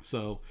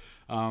 So,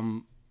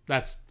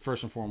 that's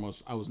first and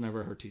foremost. I was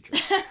never her teacher.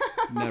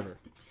 Never.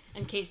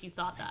 In case you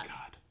thought that.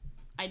 God.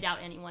 I doubt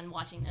anyone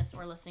watching this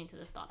or listening to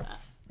this thought that.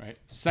 Right.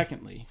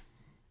 Secondly.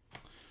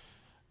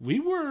 We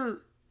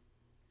were.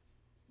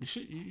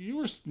 You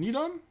were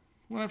Nidon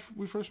when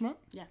we first met.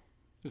 Yeah.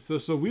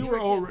 So we were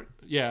already.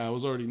 Yeah, I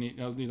was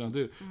Nidon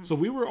too. Mm-hmm. So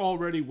we were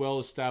already well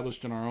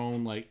established in our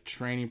own like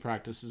training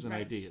practices and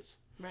ideas.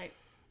 Right.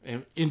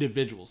 And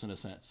individuals in a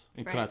sense,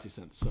 in karate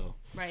sense. So.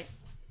 Right.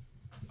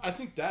 I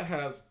think that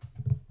has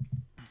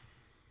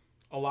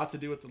a lot to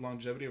do with the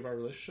longevity of our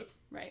relationship.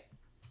 Right.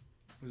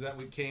 Is that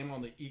we came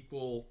on the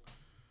equal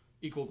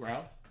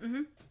ground.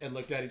 Mm-hmm. And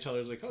looked at each other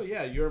as like, oh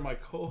yeah, you're my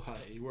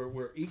kohai.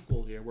 We're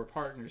equal here. We're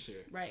partners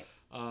here. Right.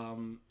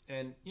 And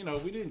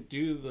we didn't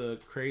do the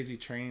crazy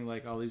training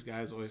like all these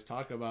guys always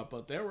talk about,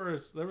 but there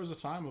was a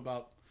time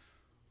about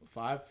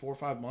 4 or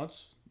 5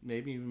 months,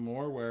 maybe even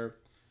more, where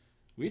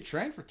we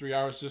trained for 3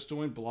 hours just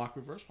doing block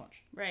reverse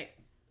punch. Right.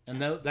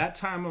 And that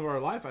time of our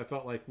life, I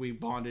felt like we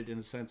bonded in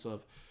a sense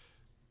of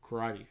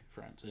karate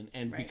friends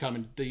and Right.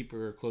 becoming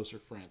deeper, closer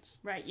friends.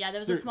 Right. Yeah, there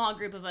was a small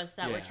group of us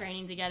that were Yeah.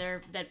 training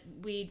together that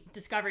we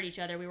discovered each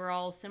other. We were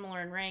all similar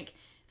in rank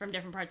from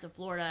different parts of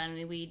Florida,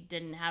 and we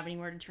didn't have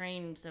anywhere to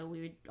train, so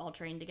we would all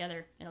train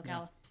together in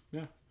Ocala.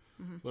 Yeah.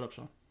 What up,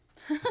 Sean?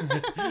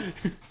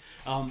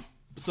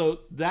 So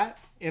that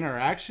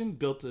interaction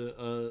built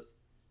a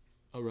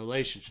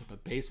relationship, a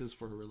basis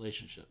for a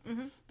relationship.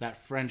 That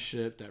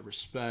friendship, that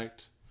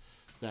respect,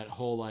 that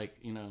whole, like,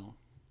 you know,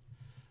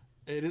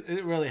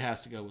 it really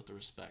has to go with the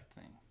respect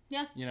thing.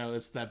 Yeah. You know,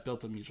 it's that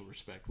built a mutual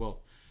respect.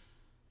 Well,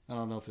 I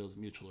don't know if it was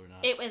mutual or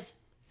not. It was,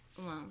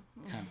 well,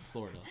 Kind of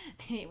Florida.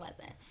 it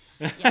wasn't.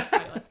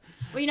 Yeah, it was.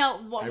 Well, you know,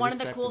 one of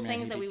the respect cool the man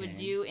things he that we would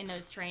became. do in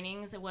those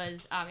trainings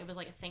was it was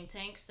like a think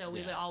tank. So we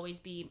Yeah. would always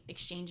be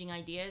exchanging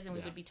ideas, and we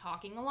Yeah. would be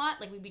talking a lot.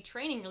 Like, we'd be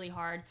training really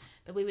hard,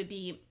 but we would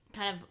be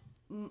kind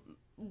of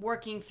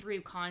working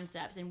through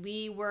concepts, and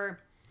we were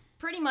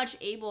pretty much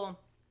able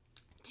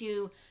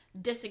to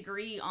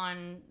disagree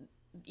on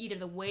either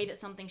the way that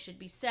something should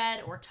be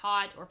said or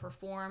taught or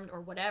performed or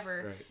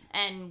whatever. Right.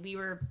 And we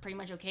were pretty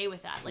much okay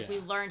with that. Like, Yeah.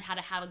 we learned how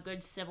to have a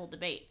good civil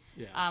debate,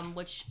 Yeah.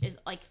 which is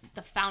like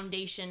the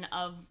foundation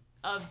of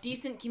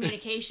decent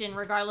communication,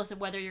 regardless of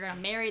whether you're going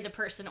to marry the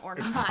person or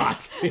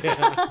not.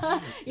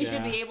 Yeah. You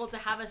should Yeah. be able to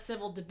have a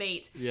civil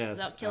debate Yes,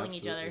 without killing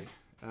each other.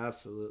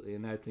 Absolutely.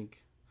 And I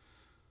think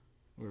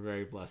we're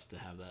very blessed to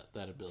have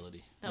that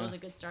ability. That was a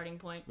good starting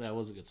point. That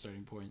was a good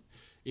starting point.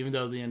 Even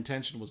though the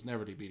intention was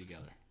never to be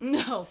together.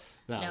 No.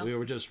 No, we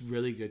were just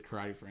really good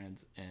karate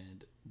friends,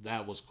 and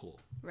that was cool.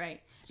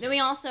 Right. Then we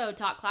also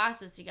taught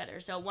classes together.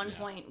 So at one Yeah.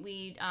 point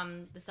we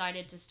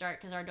decided to start,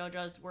 because our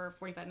dojos were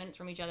 45 minutes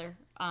from each other.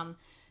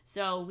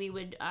 So we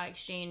would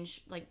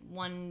exchange, like,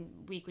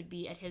 1 week would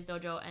be at his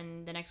dojo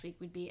and the next week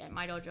would be at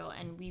my dojo,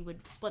 and we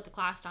would split the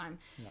class time.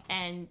 Yeah.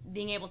 And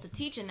being able to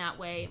teach in that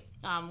way,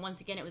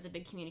 once again, it was a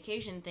big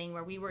communication thing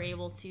where we were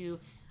able to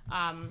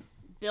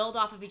build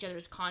off of each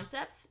other's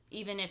concepts,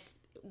 even if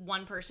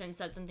one person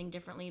said something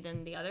differently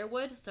than the other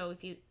would. So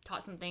if you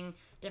taught something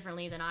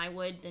differently than I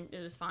would, then it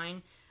was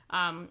fine.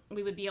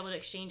 We would be able to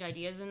exchange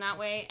ideas in that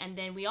way. And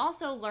then we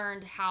also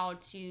learned how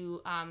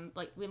to,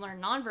 we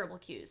learned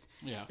nonverbal cues.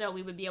 Yeah. So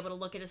we would be able to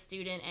look at a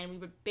student and we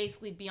would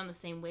basically be on the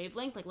same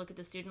wavelength, like look at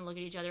the student, look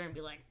at each other and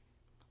be like,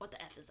 what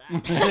the F is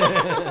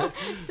that?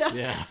 So,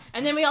 Yeah.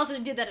 and then we also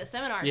did that at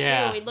seminars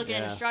Yeah, too. We'd look at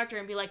an yeah. instructor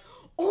and be like,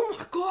 oh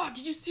my God,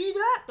 did you see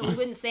that? But we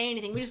wouldn't say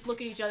anything. We just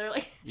look at each other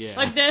like, Yeah.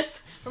 like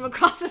this from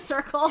across the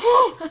circle.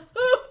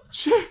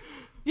 Sure.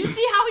 Did you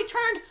see how he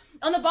turned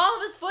on the ball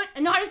of his foot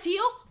and not his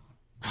heel?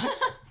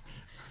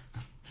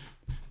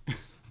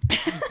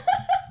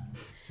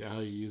 See how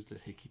you used the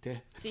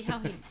hikite? See how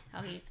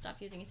he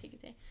stopped using his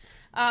hikite.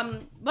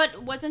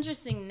 But what's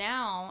interesting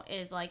now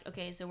is, like,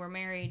 okay, so we're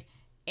married,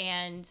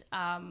 and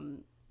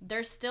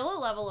there's still a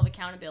level of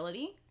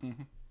accountability.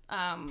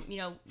 You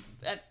know,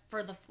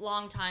 for the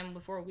long time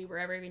before we were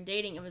ever even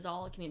dating, it was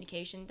all a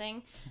communication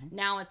thing.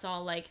 Now it's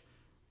all like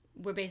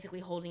we're basically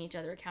holding each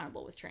other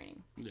accountable with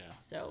training. Yeah.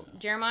 So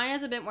Jeremiah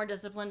is a bit more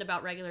disciplined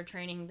about regular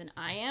training than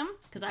I am,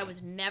 because I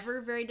was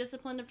never very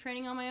disciplined of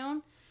training on my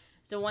own.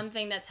 So one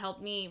thing that's helped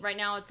me right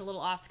now, it's a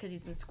little off because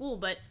he's in school,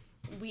 but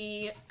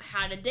we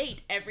had a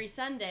date every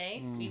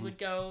Sunday. We would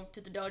go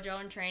to the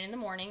dojo and train in the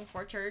morning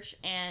for church,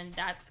 and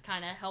that's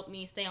kind of helped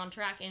me stay on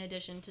track in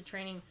addition to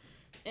training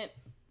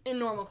in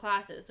normal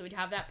classes. So we'd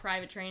have that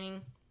private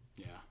training,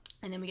 Yeah.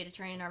 and then we get to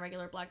train in our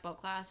regular black belt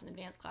class and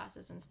advanced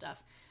classes and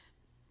stuff.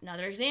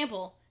 Another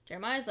example,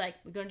 Jeremiah's like,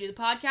 we're going to do the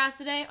podcast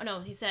today. Oh,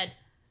 no, he said,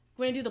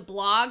 we're going to do the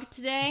blog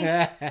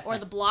today, or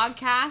the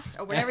blogcast,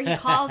 or whatever he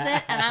calls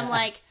it. And I'm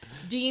like,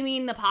 do you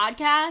mean the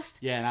podcast?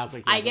 Yeah, and I was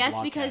like, I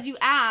guess because you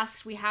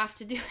asked, we have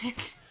to do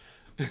it.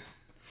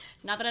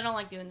 Not that I don't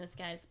like doing this,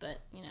 guys,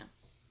 but, you know,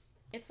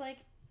 it's like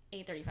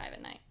 8:35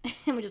 at night,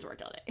 and we just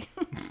worked all day.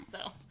 So,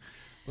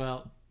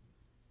 Well,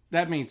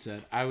 that being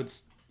said, I would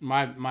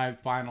my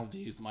final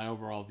views, my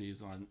overall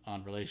views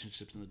on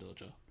relationships in the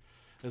dojo,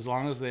 as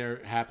long as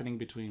they're happening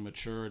between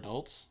mature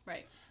adults,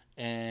 right.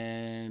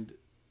 and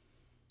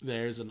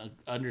there's an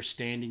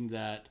understanding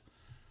that,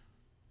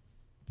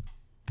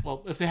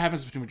 well, if it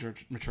happens between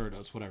mature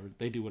adults, whatever,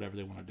 they do whatever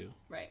they want to do.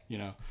 Right. You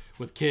know,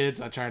 with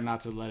kids, I try not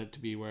to let it to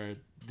be where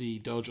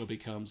the dojo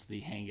becomes the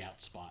hangout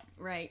spot.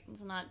 Right.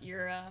 It's not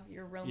your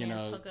romance You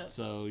know, hookup.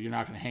 so you're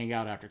not going to hang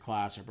out after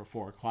class or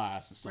before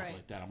class and stuff Right.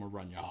 like that. I'm going to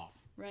run you off.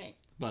 Right.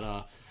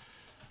 But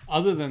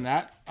other than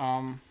that,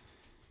 I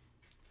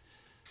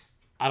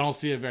don't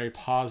see a very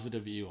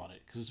positive view on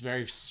it, because it's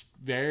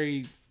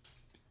very,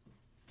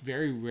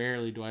 very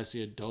rarely do I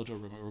see a dojo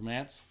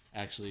romance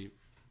actually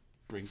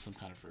bring some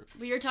kind of fruit.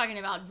 But you're talking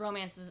about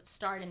romances that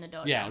start in the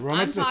dojo. Yeah,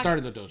 romance that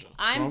started in the dojo.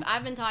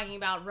 I've been talking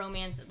about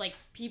romance, like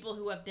people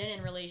who have been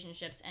in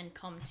relationships and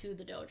come to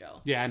the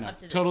dojo. Yeah, I know. Up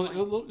to this Totally, point.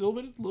 a little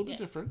bit Yeah.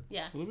 different.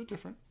 Yeah. A little bit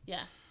different.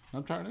 Yeah.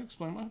 I'm trying to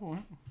explain my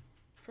point.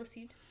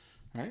 Proceed.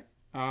 Right?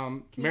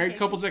 Married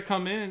couples that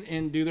come in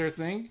and do their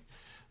thing,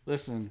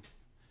 listen,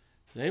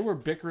 they were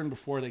bickering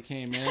before they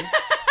came in.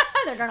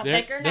 They're gonna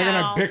bicker now. They're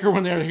gonna bicker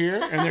when they're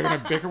here, and they're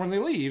gonna bicker when they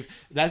leave.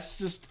 That's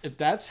just, if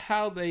that's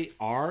how they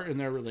are in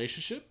their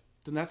relationship,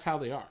 then that's how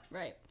they are.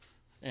 Right.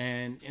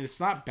 And it's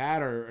not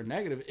bad or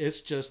negative.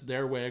 It's just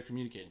their way of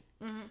communicating.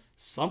 Mm-hmm.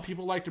 Some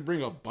people like to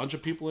bring a bunch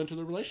of people into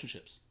their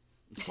relationships.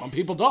 Some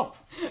people don't.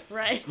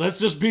 Right. Let's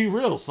just be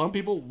real. Some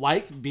people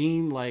like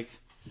being like,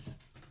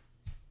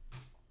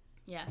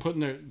 yeah,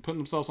 putting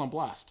themselves on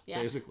blast.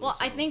 Yeah. Basically. Well,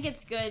 so. I think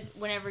it's good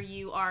whenever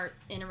you are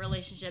in a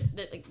relationship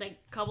that like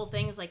couple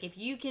things, like if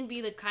you can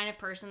be the kind of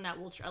person that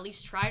will at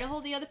least try to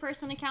hold the other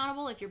person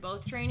accountable if you're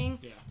both training,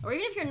 or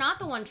even if you're not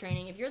the one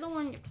training, if you're the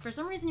one, for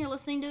some reason you're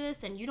listening to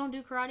this and you don't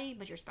do karate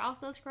but your spouse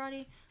does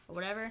karate or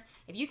whatever,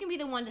 if you can be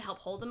the one to help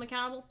hold them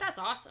accountable, that's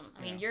awesome.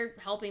 I mean, you're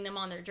helping them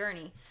on their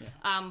journey.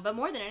 But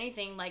more than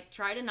anything, like,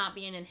 try to not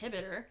be an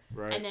inhibitor.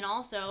 Right. And then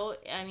also,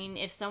 I mean,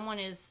 if someone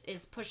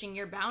is pushing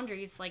your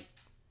boundaries, like,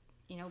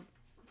 you know,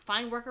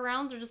 find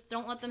workarounds or just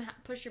don't let them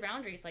push your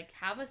boundaries. Like,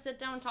 have a sit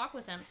down and talk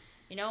with them.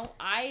 You know,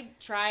 I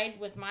tried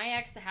with my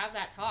ex to have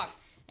that talk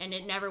and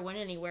it never went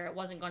anywhere. It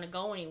wasn't going to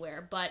go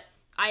anywhere, but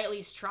I at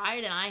least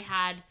tried and I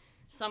had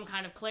some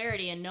kind of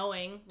clarity in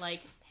knowing, like,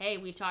 hey,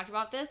 we've talked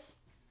about this.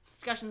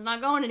 Discussion's not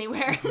going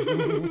anywhere.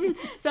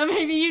 So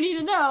maybe you need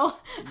to know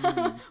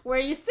where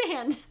you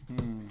stand.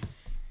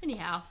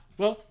 Anyhow.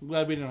 Well, I'm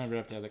glad we didn't ever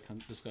have to have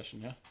that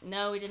discussion, yeah?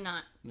 No, we did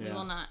not. Yeah. We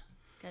will not.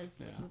 Because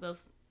we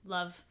both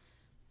love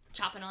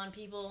chopping on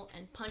people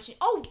and punching.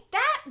 Oh,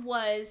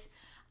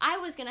 I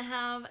was going to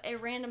have a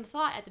random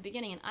thought at the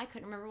beginning and I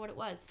couldn't remember what it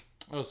was.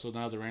 Oh, so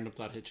now the random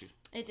thought hit you.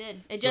 It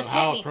did. It just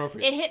hit me.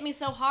 It hit me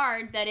so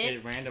hard that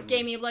it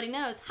gave me a bloody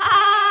nose.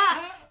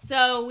 Ha!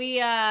 So we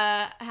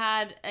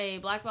had a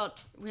black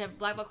belt. We have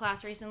black belt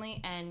class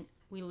recently, and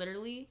we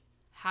literally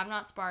have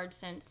not sparred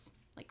since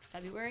like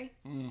February.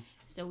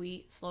 So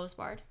we slow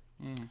sparred,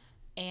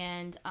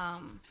 and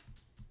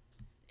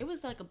it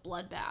was like a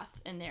bloodbath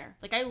in there.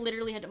 Like, I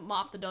literally had to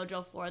mop the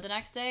dojo floor the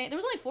next day. There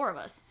was only 4 of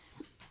us.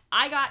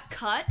 I got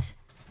cut.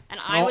 And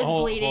I was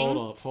bleeding.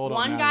 Hold up.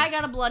 One guy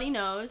got a bloody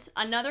nose.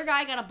 Another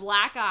guy got a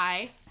black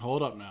eye.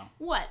 Hold up now.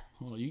 What?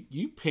 Hold on.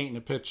 You painting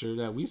a picture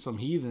that we some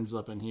heathens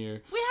up in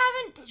here. We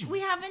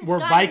haven't. We're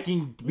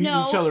Viking beating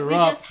each other up. We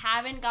just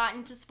haven't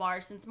gotten to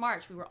spar since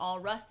March. We were all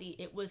rusty.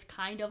 It was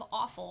kind of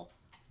awful.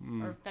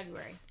 Or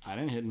February. I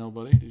didn't hit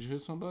nobody. Did you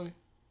hit somebody?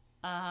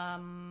 I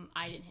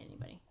didn't hit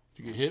anybody.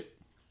 Did you get hit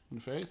in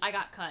the face? I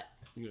got cut.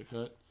 You got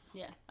cut?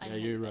 Yeah.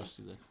 You're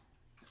rusty then.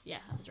 Yeah,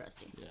 I was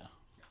rusty. Yeah.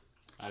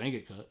 I didn't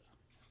get cut.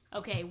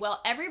 Okay,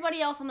 well,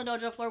 everybody else on the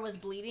dojo floor was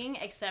bleeding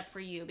except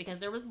for you because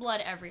there was blood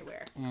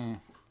everywhere.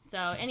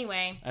 So,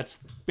 anyway.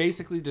 That's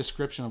basically a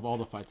description of all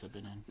the fights I've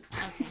been in.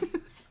 Okay.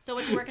 So,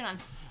 what you working on?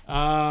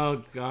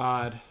 Oh,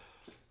 God.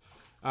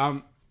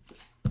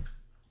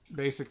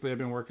 Basically, I've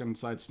been working on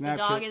side snap.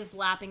 The dog is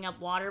lapping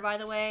up water, by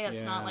the way.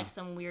 That's not like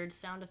some weird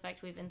sound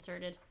effect we've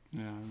inserted.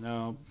 Yeah,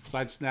 no.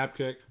 Side snap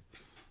kick.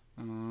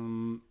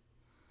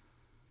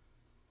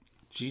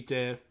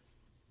 Jite.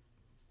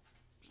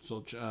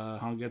 So,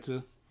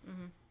 Hangetsu.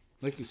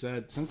 Like you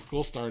said, since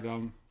school started,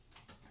 I've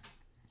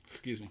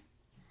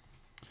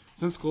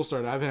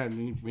had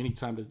any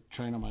time to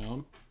train on my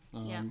own.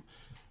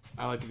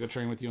 I like to go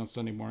train with you on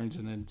Sunday mornings,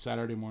 and then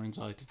Saturday mornings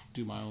I like to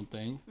do my own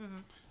thing.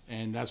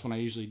 And that's when I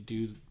usually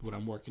do what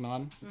I'm working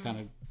on, kind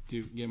of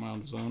get my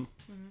own zone.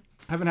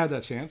 I haven't had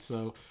that chance,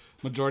 so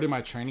majority of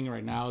my training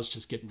right now is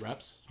just getting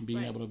reps,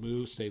 being able to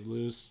move, stay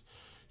loose,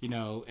 you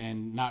know,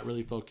 and not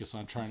really focus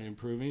on trying to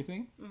improve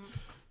anything.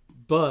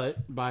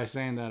 But by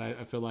saying that, I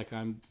feel like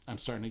I'm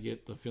starting to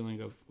get the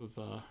feeling of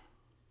a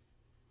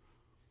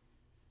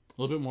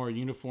little bit more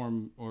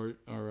uniform or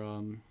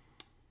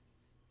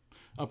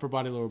upper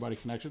body, lower body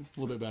connection, a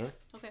little bit better.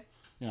 Okay.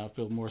 I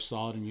feel more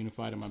solid and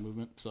unified in my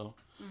movement. So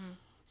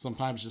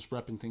sometimes just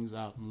repping things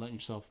out and letting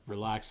yourself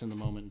relax in the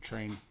moment and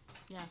train.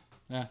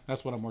 Yeah,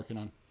 that's what I'm working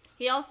on.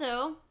 He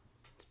also,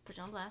 to put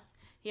you on blast,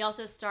 he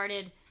also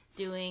started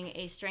doing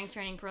a strength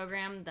training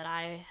program that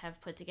I have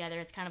put together.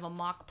 It's kind of a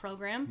mock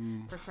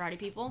program for karate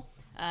people.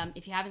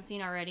 If you haven't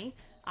seen already,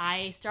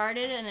 I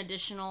started an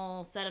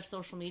additional set of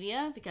social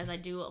media because I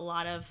do a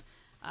lot of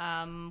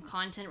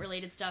content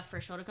related stuff for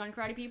Shotokan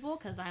karate people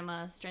because I'm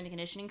a strength and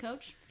conditioning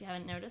coach, if you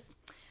haven't noticed.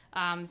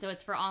 So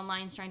it's for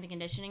online strength and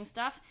conditioning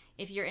stuff.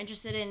 If you're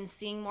interested in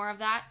seeing more of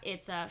that,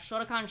 it's a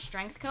Shotokan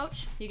Strength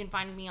Coach. You can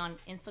find me on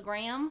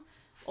Instagram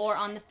or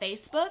on the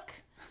Facebook.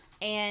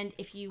 And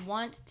if you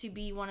want to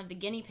be one of the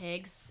guinea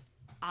pigs,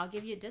 I'll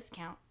give you a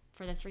discount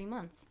for the 3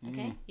 months,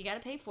 okay? You got to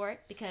pay for it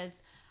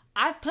because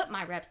I've put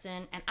my reps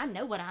in and I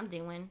know what I'm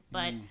doing,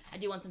 but I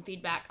do want some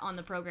feedback on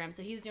the program.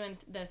 So he's doing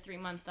the 3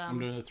 month. I'm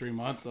doing the 3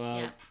 month.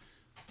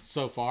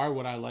 So far,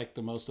 what I like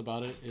the most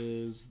about it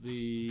is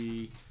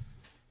the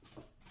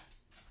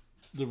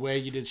way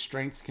you did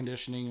strength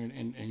conditioning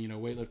and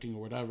weightlifting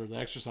or whatever, the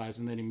exercise,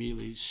 and then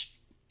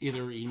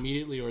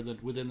immediately or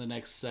within the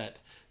next set,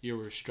 you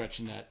were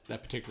stretching that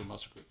particular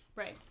muscle group.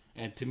 Right.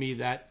 And to me,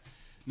 that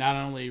not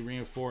only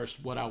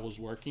reinforced what I was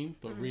working,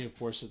 but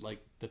reinforced it,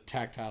 like the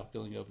tactile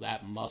feeling of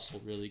that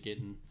muscle really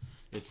getting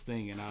its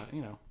thing. And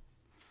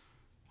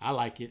I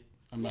like it.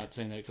 I'm not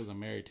saying that because I'm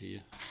married to you.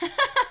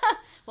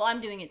 Well,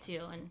 I'm doing it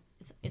too, and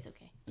it's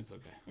okay. It's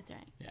okay. It's all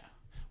right. Yeah.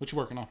 What you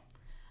working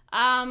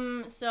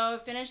on? So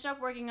finished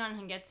up working on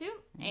Hangetsu,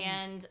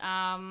 and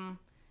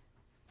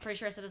pretty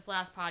sure I said this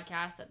last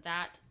podcast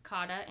that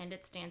kata and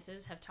its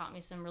stances have taught me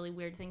some really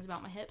weird things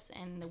about my hips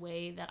and the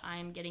way that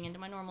I'm getting into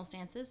my normal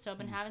stances. So I've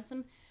been having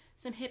some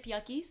hip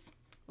yuckies.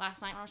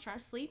 Last night when I was trying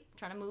to sleep,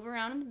 trying to move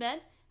around in the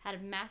bed, had a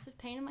massive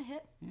pain in my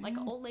hip, like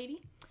an old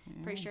lady.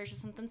 Pretty sure it's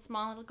just something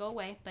small, it'll go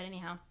away. But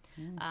anyhow,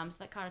 so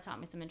that kata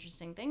taught me some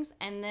interesting things.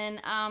 And then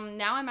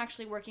now I'm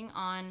actually working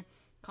on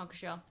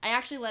Konkusho. I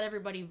actually let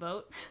everybody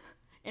vote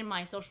in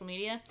my social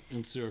media.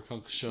 Unsu or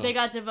Konkusho. They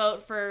got to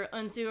vote for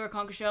Unsu or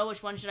Konkusho,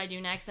 which one should I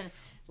do next? And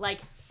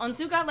like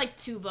Unsu got like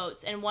 2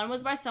 votes, and one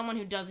was by someone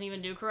who doesn't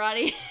even do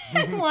karate,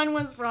 and one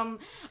was from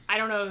I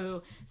don't know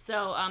who.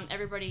 So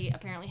everybody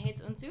apparently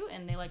hates Unsu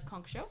and they like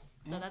Konkusho.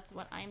 So that's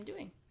what I am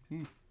doing.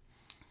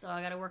 So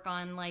I got to work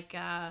on like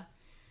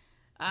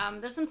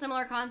there's some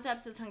similar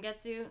concepts as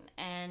Hangetsu,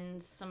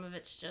 and some of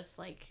it's just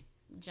like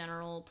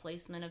general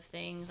placement of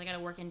things. I got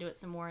to work into it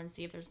some more and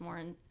see if there's more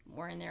in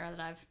there that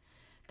I've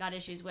got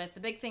issues with.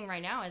 The big thing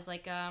right now is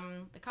like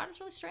the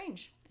kata's really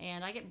strange,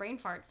 and I get brain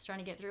farts trying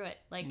to get through it.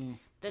 Like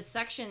the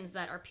sections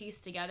that are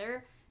pieced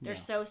together, they're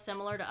so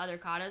similar to other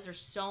katas. There's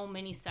so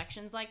many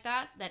sections like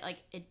that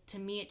like it, to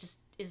me, it just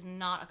is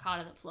not a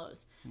kata that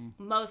flows.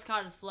 Most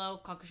katas flow,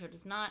 Konkusho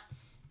does not.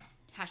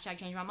 Hashtag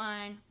change my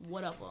mind.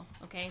 What up, Will?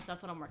 Okay, so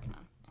that's what I'm working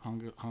on.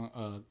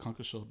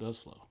 Konkusho does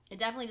flow. It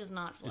definitely does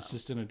not flow. It's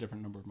just in a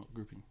different number of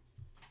grouping.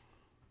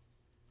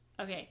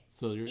 Okay.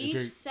 So each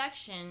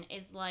section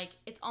is like,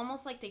 it's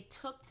almost like they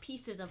took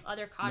pieces of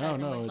other katas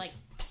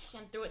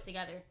and threw it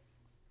together.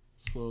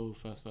 Slow,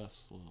 fast,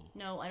 slow.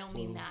 No, I don't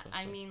mean that.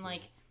 I mean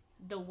like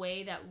the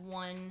way that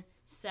one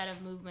set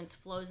of movements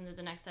flows into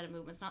the next set of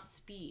movements, not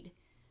speed.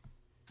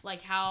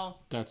 Like how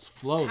that's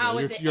flow. How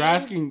you're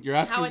talking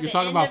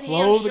about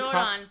flow.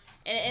 At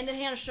the end of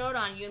hand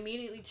Shodan, you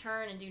immediately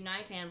turn and do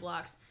knife hand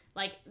blocks.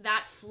 Like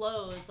that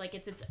flows, like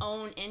it's its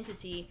own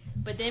entity.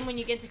 But then when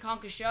you get to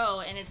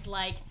Konkusho and it's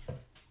like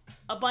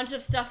a bunch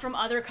of stuff from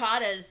other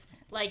katas,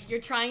 like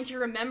you're trying to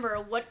remember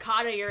what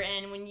kata you're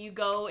in when you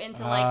go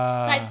into like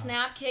side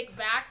snap, kick,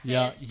 back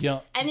fist,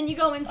 and then you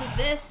go into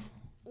this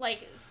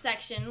like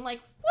section.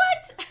 Like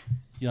what?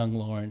 Young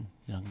Lauren.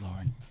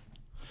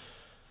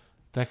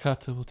 That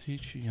kata will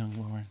teach you, young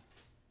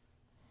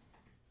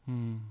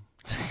Lauren.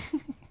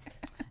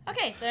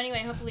 Okay, so anyway,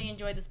 hopefully you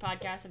enjoyed this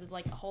podcast. It was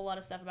like a whole lot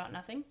of stuff about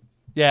nothing.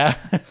 Yeah.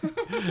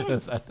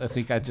 I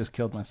think I just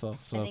killed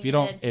myself. So if we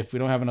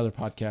don't have another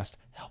podcast,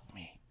 help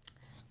me.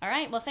 All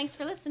right. Well, thanks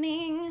for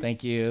listening.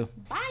 Thank you.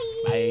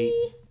 Bye. Bye.